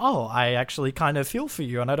that, I actually kind of feel for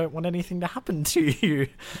you and I don't want anything to happen to you.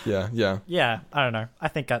 Yeah, I don't know. I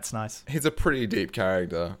think that's nice. He's a pretty deep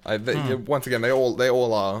character. Once again, they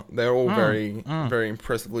all are. They're all very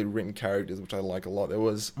impressively written characters, which I like a lot. There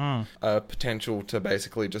was a potential to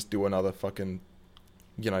basically just do another fucking,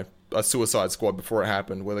 a Suicide Squad before it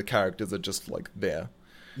happened, where the characters are just like there.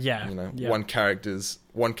 Yeah. One character's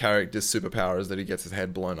superpower is that he gets his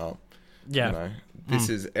head blown up. Yeah. This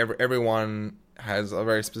is everyone has a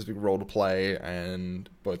very specific role to play, and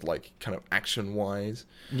both like kind of action wise,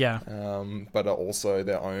 but are also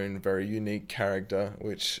their own very unique character,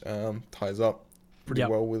 which ties up pretty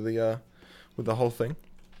well with the whole thing.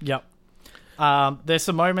 Yep. There's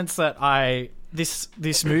some moments that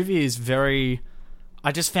this movie is very.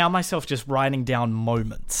 I just found myself just writing down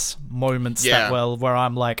moments where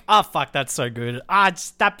I'm like, fuck, that's so good.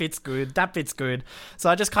 That bit's good. So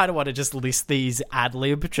I just kind of want to just list these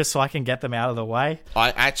ad-lib just so I can get them out of the way. I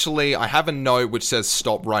have a note which says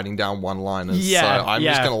stop writing down one-liners. So I'm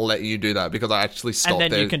just going to let you do that because I actually stopped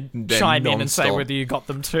and then you can chime in and say whether you got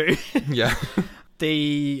them too. Yeah.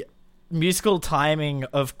 The musical timing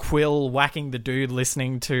of Quill whacking the dude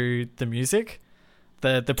listening to the music.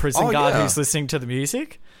 The prison guard who's listening to the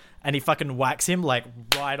music, and he fucking whacks him like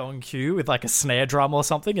right on cue with like a snare drum or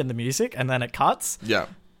something in the music, and then it cuts. Yeah.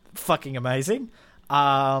 Fucking amazing.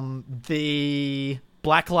 The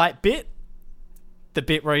blacklight bit, the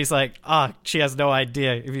bit where he's like, she has no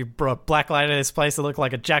idea if you brought blacklight in this place, it looked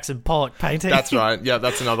like a Jackson Pollock painting. That's right. Yeah,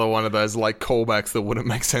 that's another one of those like callbacks that wouldn't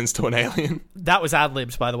make sense to an alien. That was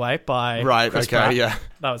ad-libs, by the way, by Chris Pratt.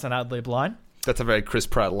 That was an ad-lib line. That's a very Chris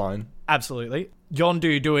Pratt line. Absolutely.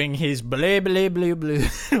 Yondu doing his blah blah blah blah.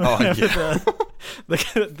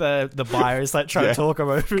 The buyers that try to talk him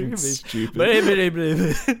over him. Stupid. Blah, blah, blah,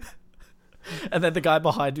 blah. And then the guy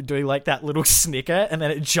behind him doing like that little snicker, and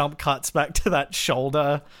then it jump cuts back to that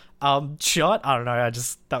shoulder shot. I don't know.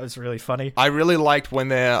 That was really funny. I really liked when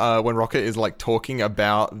when Rocket is like talking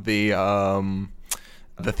about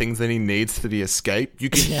the things that he needs for the escape. You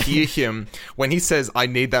can hear him when he says, I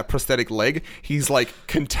need that prosthetic leg. He's like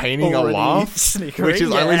containing a laugh, snickering, which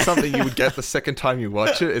is only something you would get the second time you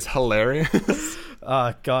watch it. It's hilarious.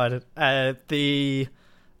 Oh, God. The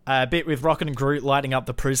bit with Rocket and Groot lighting up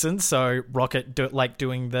the prison. So Rocket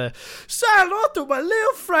doing the say hello to my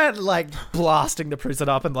little friend, like blasting the prison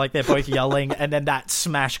up, and like they're both yelling. And then that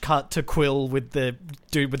smash cut to Quill with the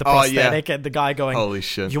dude with the prosthetic and the guy going, holy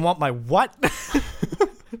shit. You want my what?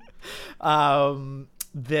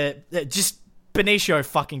 Just Benicio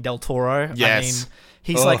fucking del Toro. Yes. I mean,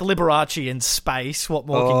 he's like Liberace in space. What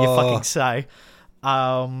more can you fucking say?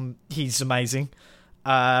 He's amazing.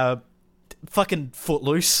 fucking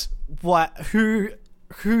Footloose. What?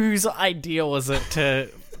 Whose idea was it to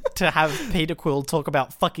have Peter Quill talk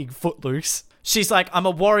about fucking Footloose? She's like, I'm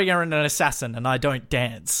a warrior and an assassin, and I don't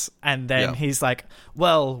dance. And then he's like,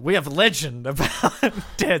 well, we have a legend about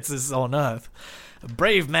dances on Earth. A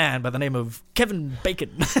brave man by the name of Kevin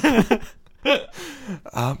Bacon.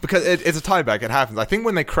 Because it's a tie back. It happens. I think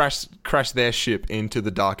when they crash their ship into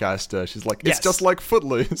the Dark Aster, she's like, it's just like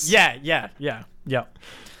Footloose. Yeah.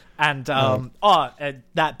 And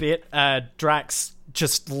that bit, Drax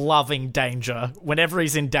just loving danger. Whenever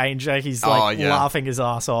he's in danger, he's like laughing his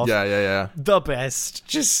ass off. Yeah. The best.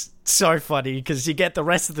 Just so funny because you get the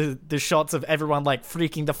rest of the shots of everyone like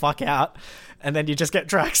freaking the fuck out, and then you just get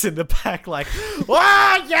Drax in the back like,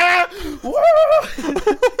 "Wah, yeah, woo!"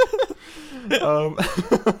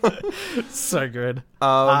 So good.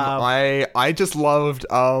 I just loved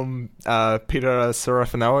Peter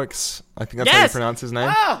Serafinowicz. I think that's how you pronounce his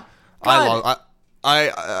name.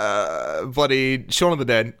 Bloody Shaun of the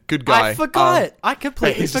Dead, good guy. I forgot. I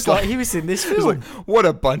completely forgot he was in this film. Like, what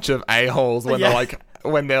a bunch of a-holes when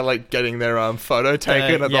they're like getting their photo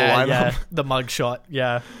taken at the lineup. Yeah, the mugshot.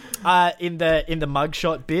 Yeah. In the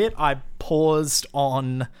mugshot bit, I paused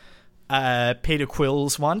on Peter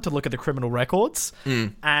Quill's one to look at the criminal records,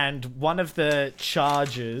 and one of the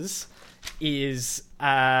charges is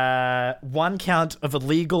one count of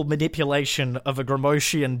illegal manipulation of a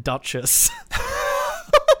Gramoscian duchess.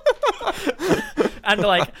 And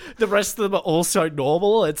like the rest of them are also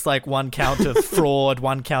normal. It's like one count of fraud,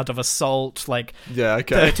 one count of assault, like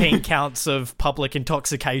 13 counts of public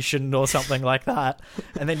intoxication or something like that.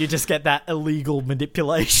 And then you just get that illegal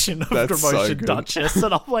manipulation of Gramoscian duchess.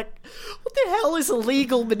 And I'm like, what the hell is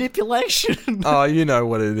illegal manipulation? Oh, you know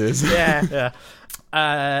what it is. Yeah.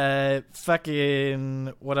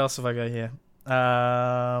 Fucking, what else have I got here?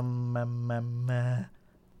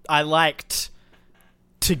 I liked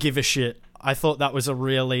To Give a Shit. I thought that was a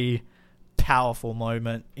really powerful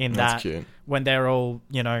moment in that cute. When they're all,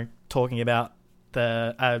 talking about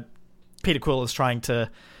the Peter Quill is trying to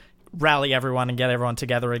rally everyone and get everyone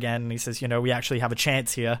together again. And he says, we actually have a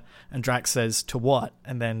chance here. And Drax says, to what?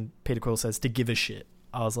 And then Peter Quill says, to give a shit.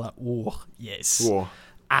 I was like, oh, yes. Whoa.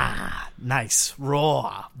 Nice.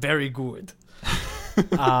 Raw. Very good.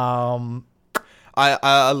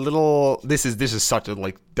 This is such a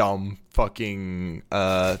like dumb fucking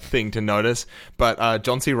thing to notice, but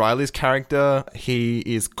John C. Reilly's character, he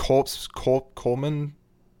is Corpsman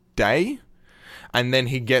Day, and then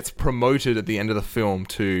he gets promoted at the end of the film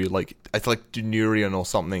to like, it's like Denurian or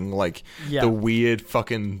something, like the weird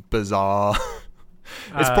fucking bizarre.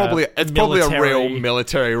 It's probably a real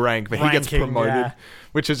military rank, but he gets promoted.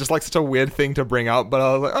 Which is just like such a weird thing to bring up, but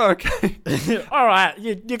I was like, oh, okay. All right,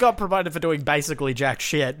 you got promoted for doing basically jack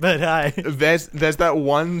shit, but there's that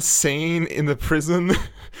one scene in the prison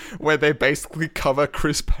where they basically cover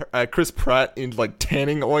Chris Pratt in like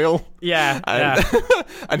tanning oil. Yeah,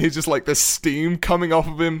 and he's just like the steam coming off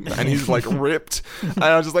of him, and he's like ripped. And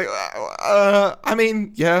I was just like, I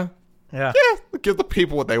mean, yeah, give the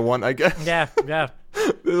people what they want, I guess. Yeah.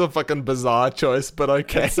 This is a fucking bizarre choice, but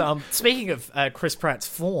okay. Speaking of Chris Pratt's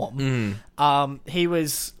form, he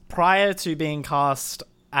was, prior to being cast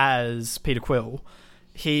as Peter Quill,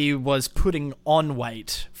 he was putting on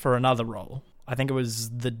weight for another role. I think it was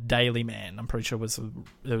The Daily Man. I'm pretty sure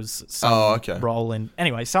there was some role in...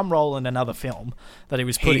 Anyway, some role in another film that he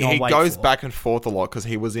was putting on weight He goes back and forth a lot because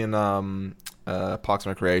he was in Parks and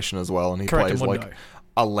Recreation as well, and he plays like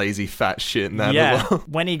a lazy fat shit in that as well.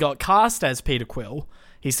 When he got cast as Peter Quill,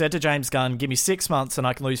 he said to James Gunn, give me 6 months and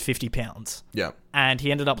I can lose 50 pounds. Yeah. And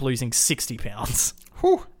he ended up losing 60 pounds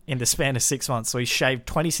in the span of 6 months. So he shaved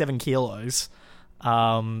 27 kilos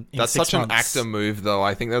in That's 6 such months. an actor move, though.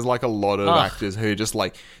 I think there's like a lot of actors who just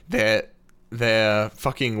like their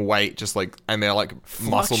fucking weight just like, and their like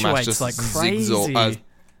muscle mass just like crazy.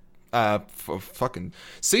 Fucking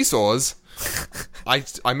seesaws.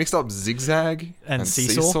 I mixed up zigzag and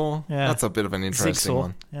seesaw. Yeah. That's a bit of an interesting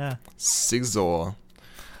one. Yeah. Zigzaw.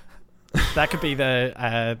 That could be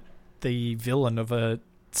the villain of a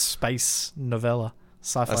space novella,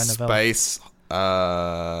 sci-fi novella. Space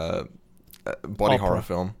body horror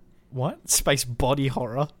film. What? Space body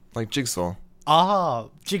horror? Like Jigsaw.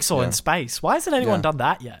 Jigsaw in space. Why hasn't anyone done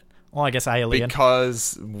that yet? Well, I guess Alien.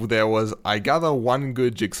 Because there was, I gather, one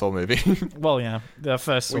good Jigsaw movie. Well, yeah, the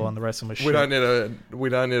first one, the rest of them was shit. We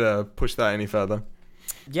don't need to push that any further.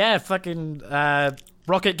 Yeah, fucking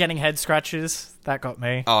Rocket getting head scratches. That got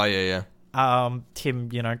me. Oh yeah.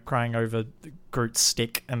 Him, crying over Groot's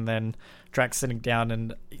stick, and then Drax sitting down,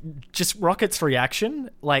 and just Rocket's reaction,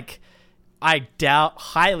 like I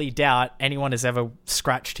highly doubt anyone has ever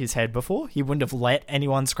scratched his head before. He wouldn't have let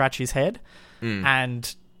anyone scratch his head.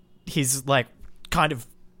 And he's like kind of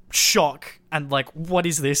shock and like, what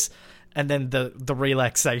is this? And then the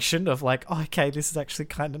relaxation of like, oh, okay, this is actually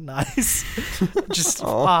kind of nice. Just,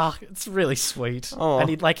 it's really sweet. And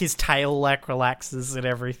he, like, his tail like relaxes and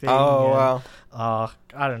everything. Wow.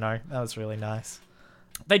 I don't know. That was really nice.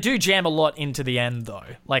 They do jam a lot into the end, though.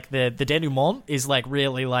 Like, the denouement is, like,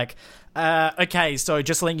 really, like, okay, so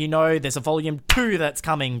just letting you know there's a Volume 2 that's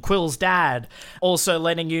coming, Quill's dad. Also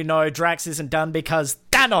letting you know Drax isn't done because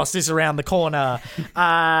Thanos is around the corner.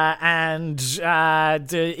 And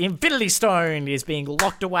the Infinity Stone is being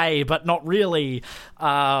locked away, but not really.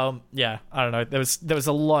 I don't know. There was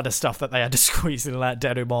a lot of stuff that they had to squeeze into that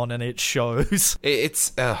denouement, and it shows.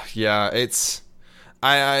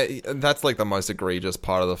 I that's like the most egregious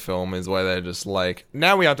part of the film is where they're just like,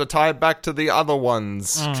 now we have to tie it back to the other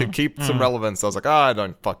ones to keep some relevance. I was like, I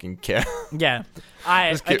don't fucking care. Yeah.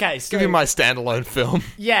 Give me my standalone film.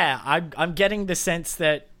 Yeah, I'm getting the sense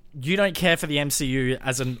that you don't care for the MCU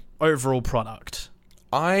as an overall product.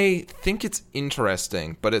 I think it's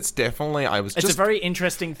interesting, but it's definitely It's a very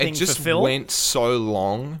interesting thing for film. It just went so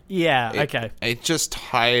long. Yeah, okay. It just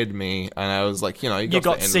tired me, and I was like, you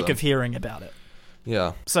got sick of hearing about it.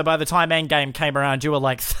 Yeah. So by the time Endgame came around, you were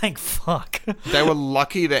like, thank fuck. They were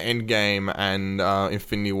lucky that Endgame and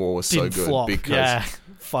Infinity War was so good. Flop.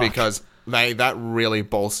 Because that really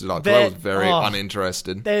bolstered up. I was very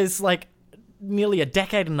uninterested. There's like nearly a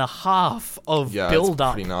decade and a half of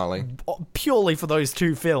build-up pretty gnarly. Purely for those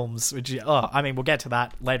two films, which we'll get to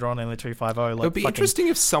that later on in the 250. It would be interesting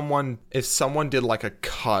if someone did like a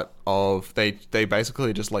cut of they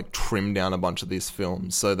basically just like trimmed down a bunch of these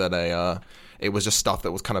films so that it was just stuff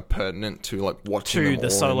that was kind of pertinent to like watching them all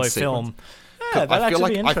the solo film. Yeah,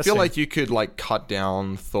 I feel like you could like cut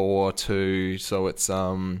down Thor 2 so it's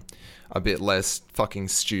a bit less fucking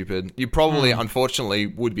stupid. You probably, unfortunately,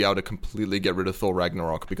 would be able to completely get rid of Thor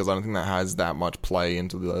Ragnarok because I don't think that has that much play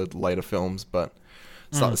into the later films, but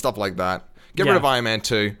stuff like that. Get rid of Iron Man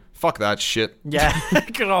 2. Fuck that shit. Yeah,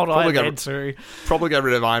 good old Iron Man 2. Probably get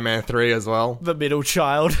rid of Iron Man 3 as well. The middle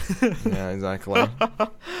child. Yeah, exactly.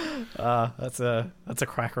 That's a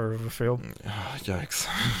cracker of a film. Yikes.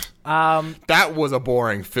 That was a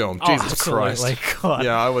boring film. Jesus Christ. God.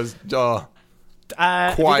 Yeah, I was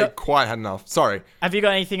quite had enough. Sorry. Have you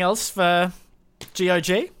got anything else for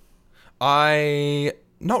GOG?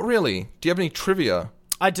 Not really. Do you have any trivia?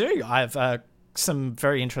 I do. I have some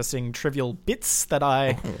very interesting trivial bits that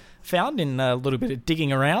I found in a little bit of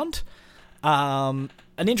digging around. An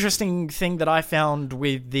interesting thing that I found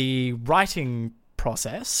with the writing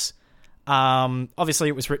process, obviously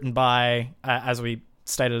it was written by, as we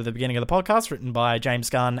stated at the beginning of the podcast, written by James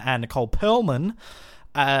Gunn and Nicole Perlman.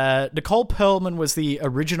 Nicole Perlman was the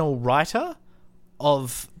original writer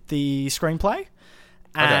of the screenplay,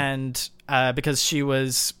 and because she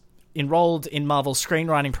was enrolled in Marvel's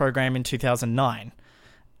screenwriting program in 2009,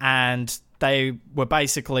 and they were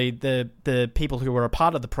basically the people who were a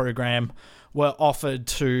part of the program were offered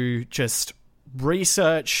to just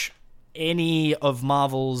research any of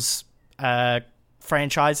Marvel's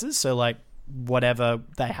franchises, so like whatever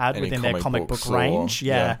they had within their comic book range,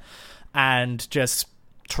 and just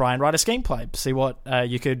try and write a screenplay, see what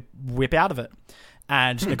you could whip out of it.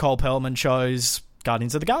 And Nicole Perlman chose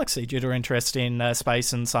Guardians of the Galaxy due to her interest in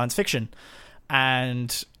space and science fiction.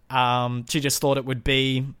 And she just thought it would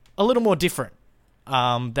be a little more different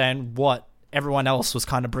than what everyone else was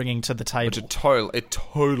kind of bringing to the table. Which it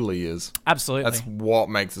totally is. Absolutely. That's what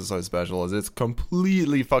makes it so special, is it's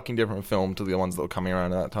completely fucking different film to the ones that were coming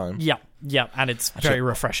around at that time. Yeah, and it's very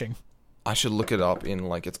refreshing. I should look it up in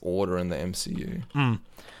like its order in the MCU.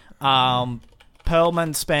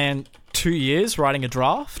 Perlman spent 2 years writing a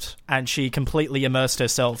draft, and she completely immersed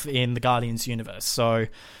herself in the Guardians universe. So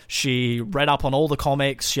she read up on all the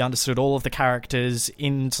comics, she understood all of the characters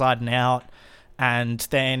inside and out, and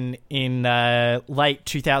then in late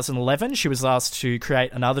 2011, she was asked to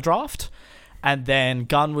create another draft, and then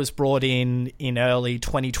Gunn was brought in early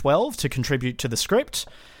 2012 to contribute to the script,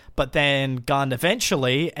 but then Gunn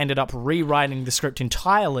eventually ended up rewriting the script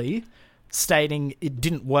entirely, stating it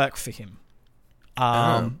didn't work for him.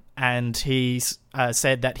 And he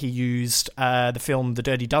said that he used the film The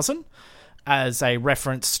Dirty Dozen as a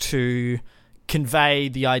reference to convey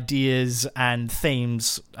the ideas and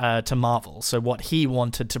themes to Marvel. So what he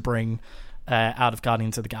wanted to bring out of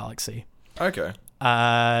Guardians of the Galaxy. Okay.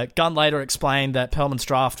 Gunn later explained that Perlman's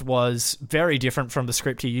draft was very different from the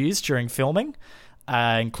script he used during filming,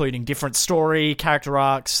 including different story, character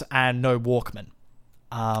arcs, and no Walkman.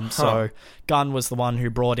 So Gunn was the one who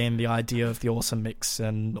brought in the idea of the awesome mix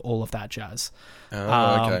and all of that jazz.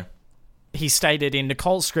 Okay. He stated in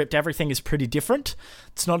Nicole's script, everything is pretty different.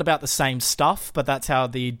 It's not about the same stuff, but that's how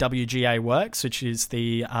the WGA works, which is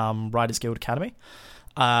the Writers Guild Academy.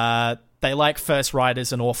 They like first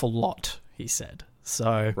writers an awful lot, he said.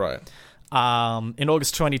 So, Right. In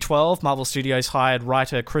August 2012, Marvel Studios hired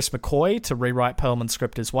writer Chris McCoy to rewrite Perlman's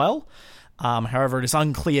script as well. However, it is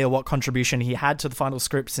unclear what contribution he had to the final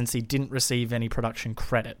script since he didn't receive any production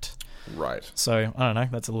credit. Right. So, I don't know,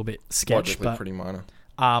 that's a little bit sketch. Logically but, pretty minor.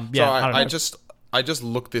 yeah, So I don't know. I just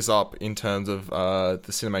looked this up in terms of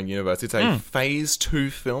the cinematic universe. It's a Phase 2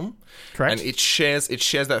 film. Correct. And it shares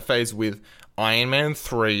that phase with Iron Man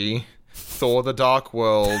 3, Thor: The Dark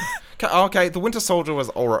World. Okay, The Winter Soldier was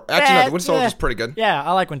alright. Actually, no, The Winter Soldier was pretty good. Yeah,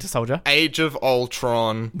 I like Winter Soldier. Age of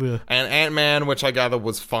Ultron. Ugh. And Ant-Man, which I gather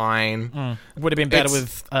was fine. Would have been better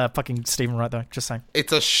with fucking Stephen Wright, though. Just saying.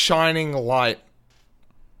 It's a shining light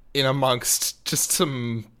in amongst just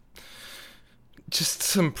some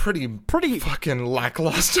pretty fucking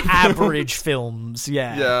lackluster average films.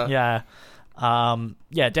 Yeah. Yeah.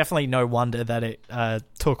 Yeah, definitely no wonder that it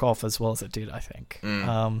took off as well as it did, I think.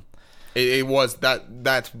 It was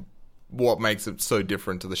that's what makes it so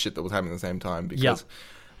different to the shit that was happening at the same time, because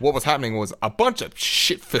what was happening was a bunch of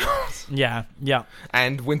shit films. Yeah.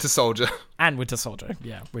 And Winter Soldier. And Winter Soldier,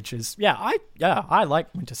 yeah, which is I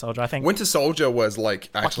like Winter Soldier. I think Winter Soldier was like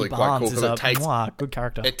actually Bucky quite Barnes cool because is a good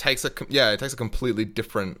character. It takes a completely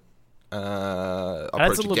different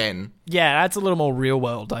approach again. Yeah, it's a little more real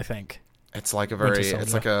world, I think. It's like it's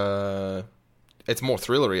more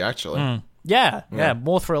thrillery actually. Yeah,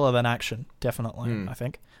 more thriller than action, definitely. I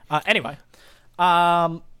think. Anyway,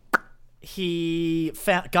 Gunn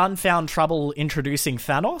found trouble introducing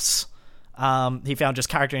Thanos. He found just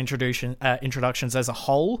character introductions as a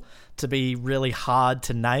whole to be really hard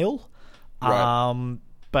to nail. Right.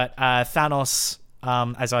 But Thanos,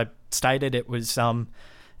 as I stated, it was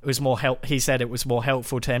more he said it was more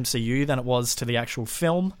helpful to MCU than it was to the actual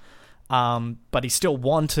film. But he still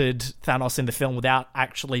wanted Thanos in the film without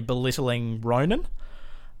actually belittling Ronan.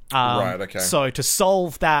 Right, okay. So to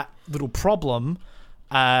solve that little problem,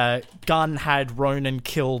 Gunn had Ronan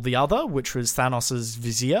kill the other, which was Thanos'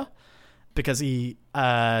 vizier, because he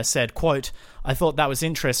said, quote, "I thought that was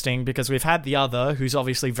interesting because we've had the other, who's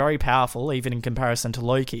obviously very powerful, even in comparison to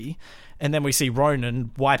Loki, and then we see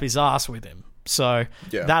Ronan wipe his ass with him. So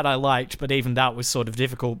that I liked, but even that was sort of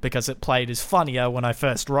difficult because it played as funnier when I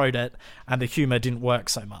first wrote it, and the humor didn't work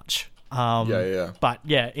so much." But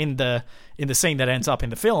yeah, in the scene that ends up in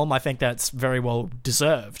the film, I think that's very well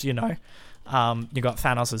deserved. You know, you got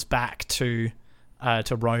Thanos' back to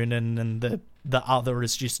Ronan, and the other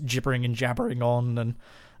is just gibbering and jabbering on, and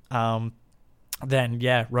then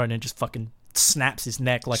Ronan just fucking snaps his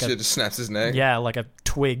neck just snaps his neck. Yeah, like a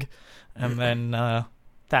twig, and then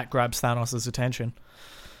that grabs Thanos' attention.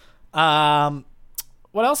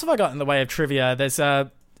 What else have I got in the way of trivia? There's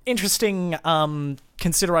a interesting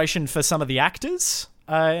consideration for some of the actors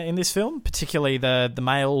in this film, particularly the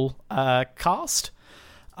male cast.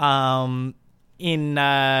 In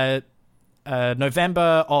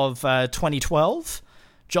November of 2012,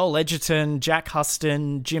 Joel Edgerton, Jack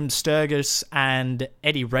Huston, Jim Sturgis, and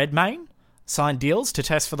Eddie Redmayne signed deals to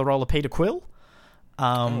test for the role of Peter Quill.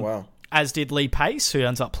 Wow. As did Lee Pace, who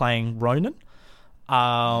ends up playing Ronan.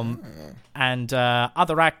 And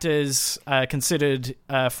other actors considered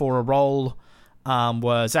for a role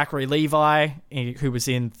were Zachary Levi, who was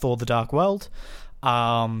in Thor: The Dark World,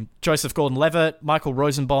 Joseph Gordon-Levitt, Michael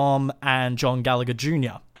Rosenbaum, and John Gallagher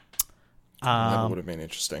Jr. That would have been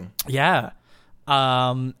interesting. Yeah.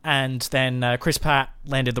 And then Chris Pratt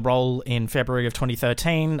landed the role in February of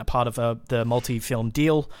 2013, a part of the multi-film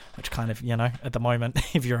deal, which kind of, at the moment,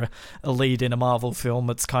 if you're a lead in a Marvel film,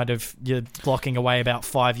 it's kind of, you're blocking away about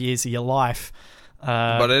 5 years of your life.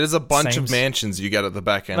 But it is a bunch of mansions you get at the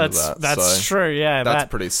back end of that. That's true, yeah. That's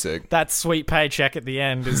pretty sick. That sweet paycheck at the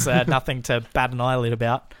end is nothing to bat an eyelid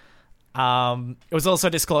about. It was also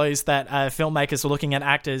disclosed that filmmakers were looking at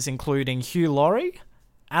actors including Hugh Laurie,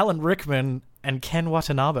 Alan Rickman, and Ken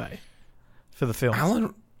Watanabe for the film.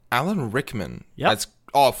 Alan Rickman. Yeah.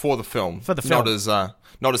 For the film. For the film.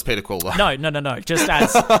 Not as Peter Quill though. No. Just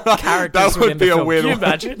as characters. That would be a weird one.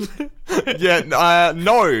 Can you imagine?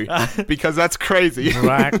 No, because that's crazy.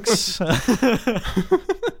 Relax.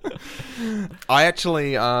 I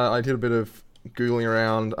actually I did a bit of Googling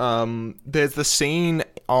around. There's the scene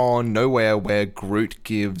on Nowhere where Groot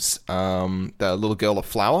gives the little girl a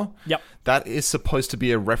flower. Yep. That is supposed to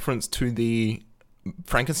be a reference to the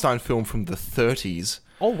Frankenstein film from the 30s.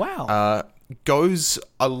 Oh, wow. goes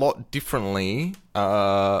a lot differently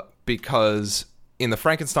because in the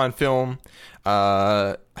Frankenstein film,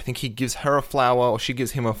 I think he gives her a flower or she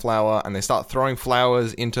gives him a flower and they start throwing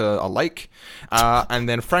flowers into a lake. And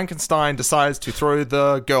then Frankenstein decides to throw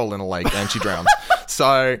the girl in a lake and she drowns.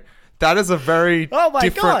 So that is a very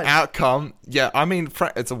different outcome. Yeah, I mean,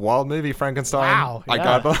 it's a wild movie, Frankenstein. Wow. I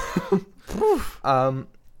gather.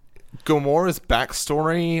 Gamora's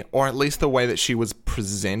backstory, or at least the way that she was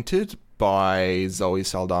presented by Zoe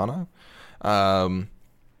Saldana,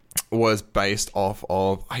 was based off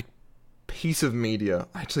of a piece of media.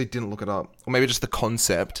 I actually didn't look it up. Or maybe just the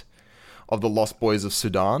concept of the Lost Boys of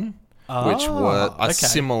Sudan, which were a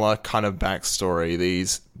similar kind of backstory.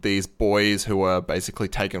 These boys who were basically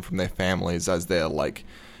taken from their families as their, like,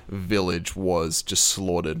 village was just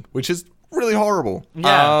slaughtered, which is really horrible.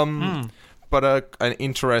 Yeah. But an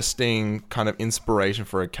interesting kind of inspiration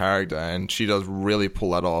for a character, and she does really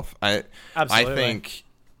pull that off. Absolutely. I think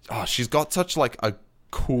she's got such, like, a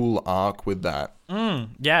cool arc with that.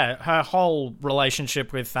 Yeah, her whole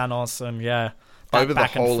relationship with Thanos and, over the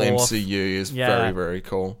back and whole forth. MCU is very, very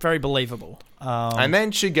cool. Very believable. And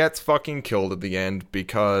then she gets fucking killed at the end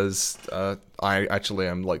because I actually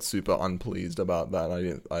am, like, super unpleased about that.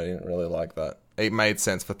 I didn't really like that. It made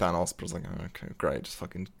sense for Thanos, but I was like, oh, okay, great, just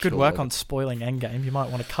fucking Good kill work her. on spoiling Endgame. You might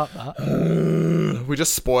want to cut that. We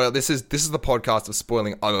just spoiled. This is the podcast of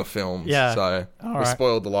spoiling other films. Yeah. So we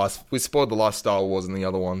spoiled the last Star Wars in the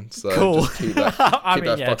other one. So Cool. just keep that, I keep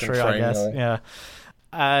mean, that fucking true, I train guess. going.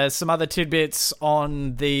 Yeah. Some other tidbits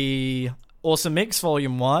on the Awesome Mix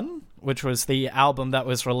Volume 1, which was the album that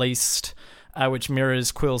was released, which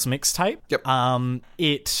mirrors Quill's mixtape. Yep.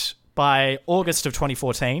 It, by August of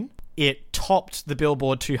 2014, it topped the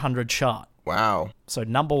Billboard 200 chart. Wow. So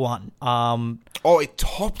number 1. It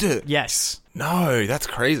topped it. Yes. No, that's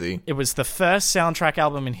crazy. It was the first soundtrack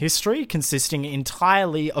album in history consisting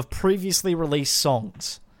entirely of previously released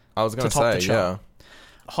songs. I was going to top the say, chart.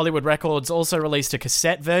 Hollywood Records also released a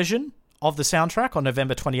cassette version of the soundtrack on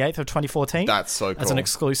November 28th of 2014. That's so cool. As an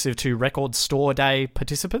exclusive to Record Store Day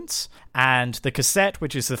participants. And the cassette,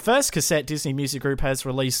 which is the first cassette Disney Music Group has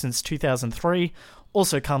released since 2003,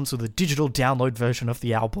 also comes with a digital download version of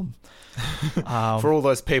the album. For all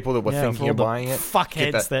those people that were thinking of buying it,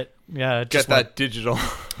 fuckheads that get just that digital.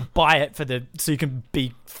 buy it so you can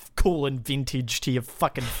be cool and vintage to your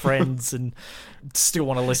fucking friends and still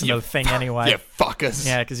want to listen to the thing anyway. Yeah, fuckers.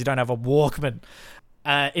 Yeah, because you don't have a Walkman.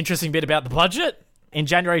 Interesting bit about the budget. In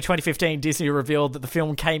January 2015, Disney revealed that the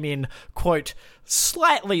film came in, quote,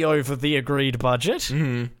 slightly over the agreed budget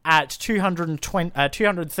at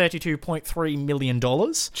 $232.3 million,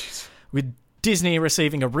 with Disney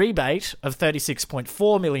receiving a rebate of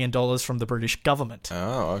 $36.4 million from the British government.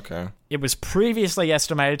 Oh, okay. It was previously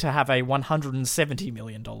estimated to have a $170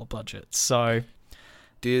 million budget, so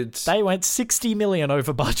they went $60 million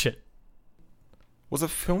over budget. Was it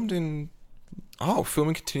filmed in... Oh,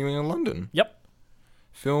 filming continuing in London. Yep.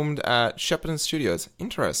 Filmed at Shepperton Studios.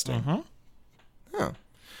 Interesting. Mm-hmm. Yeah.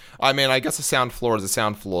 I mean, I guess a sound floor is a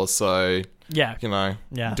sound floor, so... Yeah. You know,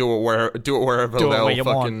 yeah. do it wherever Do it they'll where you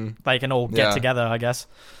fucking... want. They can all get together, I guess.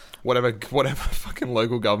 Whatever fucking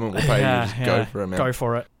local government will pay you, just go for it, man. Go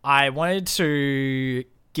for it. I wanted to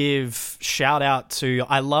give shout out to...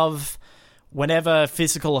 I love... Whenever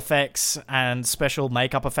physical effects and special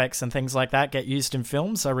makeup effects and things like that get used in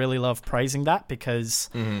films, I really love praising that because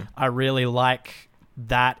I really like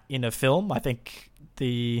that in a film. I think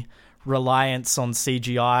the reliance on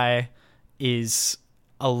CGI is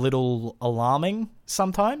a little alarming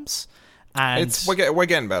sometimes. And we're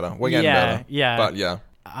getting better. We're getting better. Yeah. But yeah.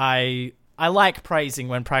 I like praising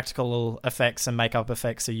when practical effects and makeup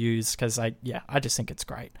effects are used because I just think it's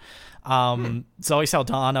great. Zoe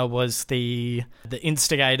Saldana was the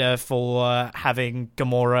instigator for having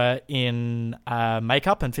Gamora in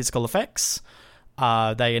makeup and physical effects.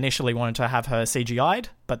 They initially wanted to have her CGI'd,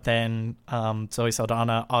 but then Zoe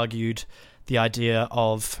Saldana argued the idea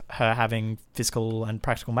of her having physical and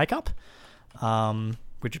practical makeup,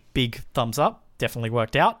 which big thumbs up, definitely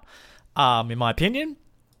worked out, in my opinion.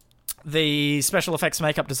 The special effects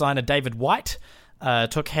makeup designer David White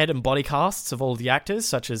took head and body casts of all the actors,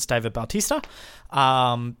 such as David Bautista,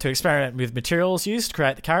 to experiment with materials used to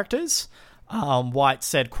create the characters. White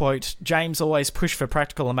said, quote, James always pushed for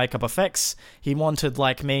practical and makeup effects. He wanted,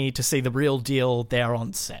 like me, to see the real deal there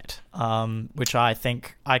on set, which I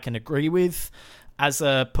think I can agree with. As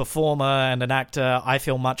a performer and an actor, I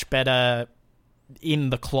feel much better in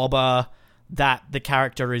the clobber that the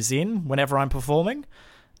character is in whenever I'm performing.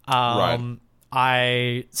 Right.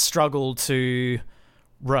 I struggle to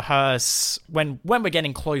rehearse when we're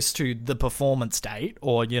getting close to the performance date,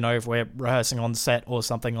 or if we're rehearsing on set or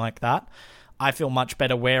something like that. I feel much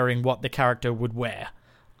better wearing what the character would wear,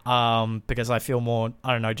 because I feel more,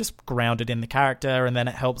 I don't know, just grounded in the character, and then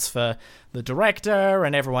it helps for the director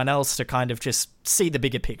and everyone else to kind of just see the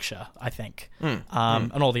bigger picture, I think. And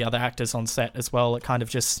all the other actors on set as well. It kind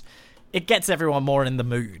of just, it gets everyone more in the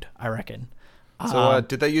mood, I reckon. So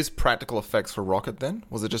did they use practical effects for Rocket then?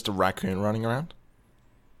 Was it just a raccoon running around?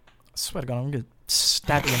 I swear to God, I'm going to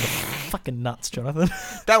stab you in the fucking nuts, Jonathan.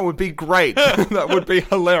 That would be great. That would be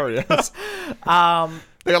hilarious. They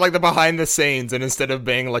got like the behind the scenes, and instead of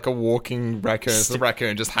being like a walking raccoon, it's the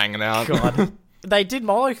raccoon just hanging out. God. They did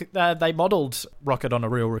they modelled Rocket on a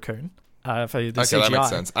real raccoon for the CGI. Okay, that makes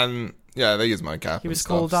sense. And yeah, they use mocap. He was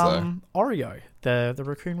and stuff, called Oreo. The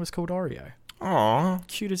raccoon was called Oreo. Aww.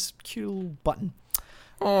 Cute little button.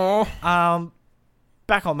 Aww.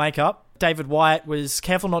 Back on makeup, David Wyatt was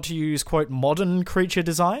careful not to use, quote, modern creature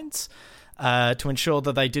designs to ensure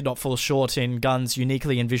that they did not fall short in Gunn's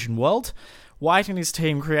uniquely envisioned world. Wyatt and his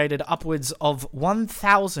team created upwards of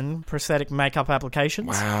 1,000 prosthetic makeup applications.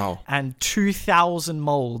 Wow. And 2,000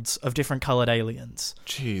 molds of different coloured aliens.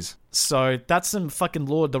 Jeez. So that's some fucking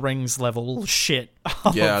Lord of the Rings level shit.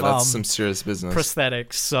 Yeah, that's some serious business.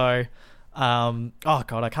 Prosthetics. So, oh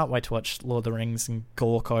God, I can't wait to watch Lord of the Rings and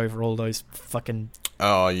gawk over all those fucking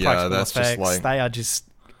Oh yeah, practical that's effects. just like, They are just,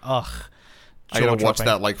 ugh. I gotta watch jaw-dropping.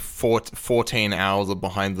 that like 14 hours of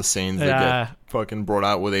behind the scenes that get fucking brought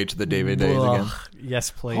out with each of the DVDs Ugh. again. Yes,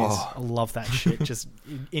 please. Oh. I love that shit. Just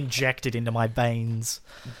injected into my veins.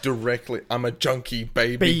 Directly, I'm a junkie,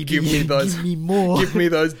 baby. Baby, Give me those. give me more. Give me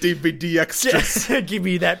those DVD extras. Give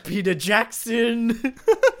me that Peter Jackson.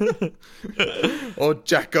 Or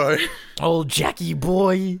Jacko. Old Jackie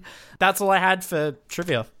boy. That's all I had for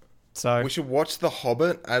trivia. So We should watch The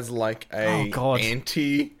Hobbit as like Oh, a God.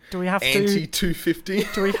 anti do we have to? 250.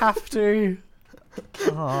 Do we have to?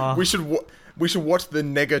 Oh. We should watch the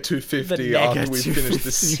Nega 250 The after Nega we finish 250.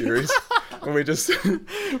 this series. And we just We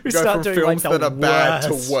go start from doing films like the that are bad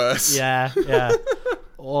worst. to worse. Yeah.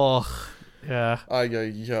 Oh, yeah.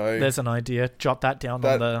 Yo. There's an idea. Jot that down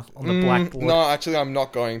on the blackboard. No, actually, I'm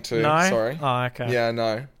not going to. No? Sorry. Oh, okay. Yeah,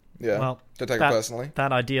 no. Yeah. Well, don't take it personally.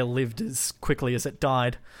 That idea lived as quickly as it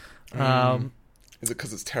died. Is it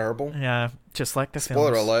because it's terrible? Yeah, just like the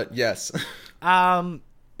Spoiler films. alert, yes. But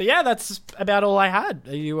yeah, that's about all I had.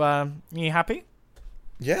 Are you happy?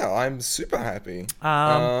 Yeah, I'm super happy.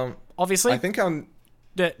 Obviously. I think I'm...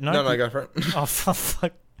 No, No, go for it. Oh,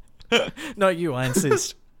 fuck. Not you, I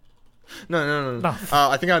insist. No. No.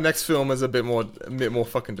 I think our next film is a bit more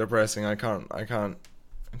fucking depressing. I can't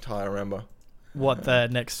entirely remember. What the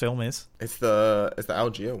next film is? It's the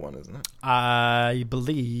Algier one, isn't it? I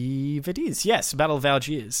believe it is. Yes, Battle of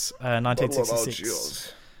Algiers,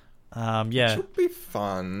 1966. Yeah, Should be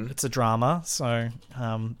fun. it's a drama, so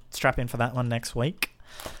strap in for that one next week.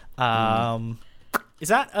 Is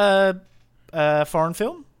that a foreign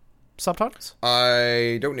film? Subtitles?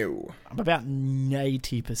 I don't know. I'm about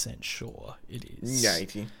 80% sure it is.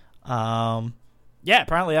 90. Yeah,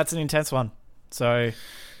 apparently that's an intense one. So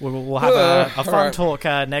we'll have a fun alright. talk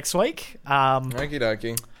next week. Okie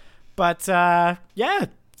dokie. But yeah,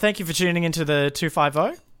 thank you for tuning into the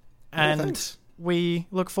 250. And thanks. we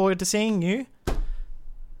look forward to seeing you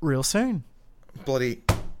real soon. Bloody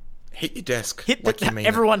hit your desk. Hit like you mean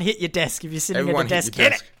everyone hit your desk. If you're sitting Everyone at the desk, hit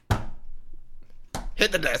your hit desk.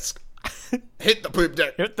 Hit the desk. Hit the poop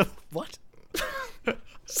deck. it. Hit the what?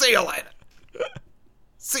 See you later.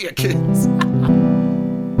 See you, kids.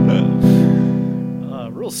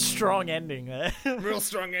 Real strong ending there. Real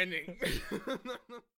strong ending.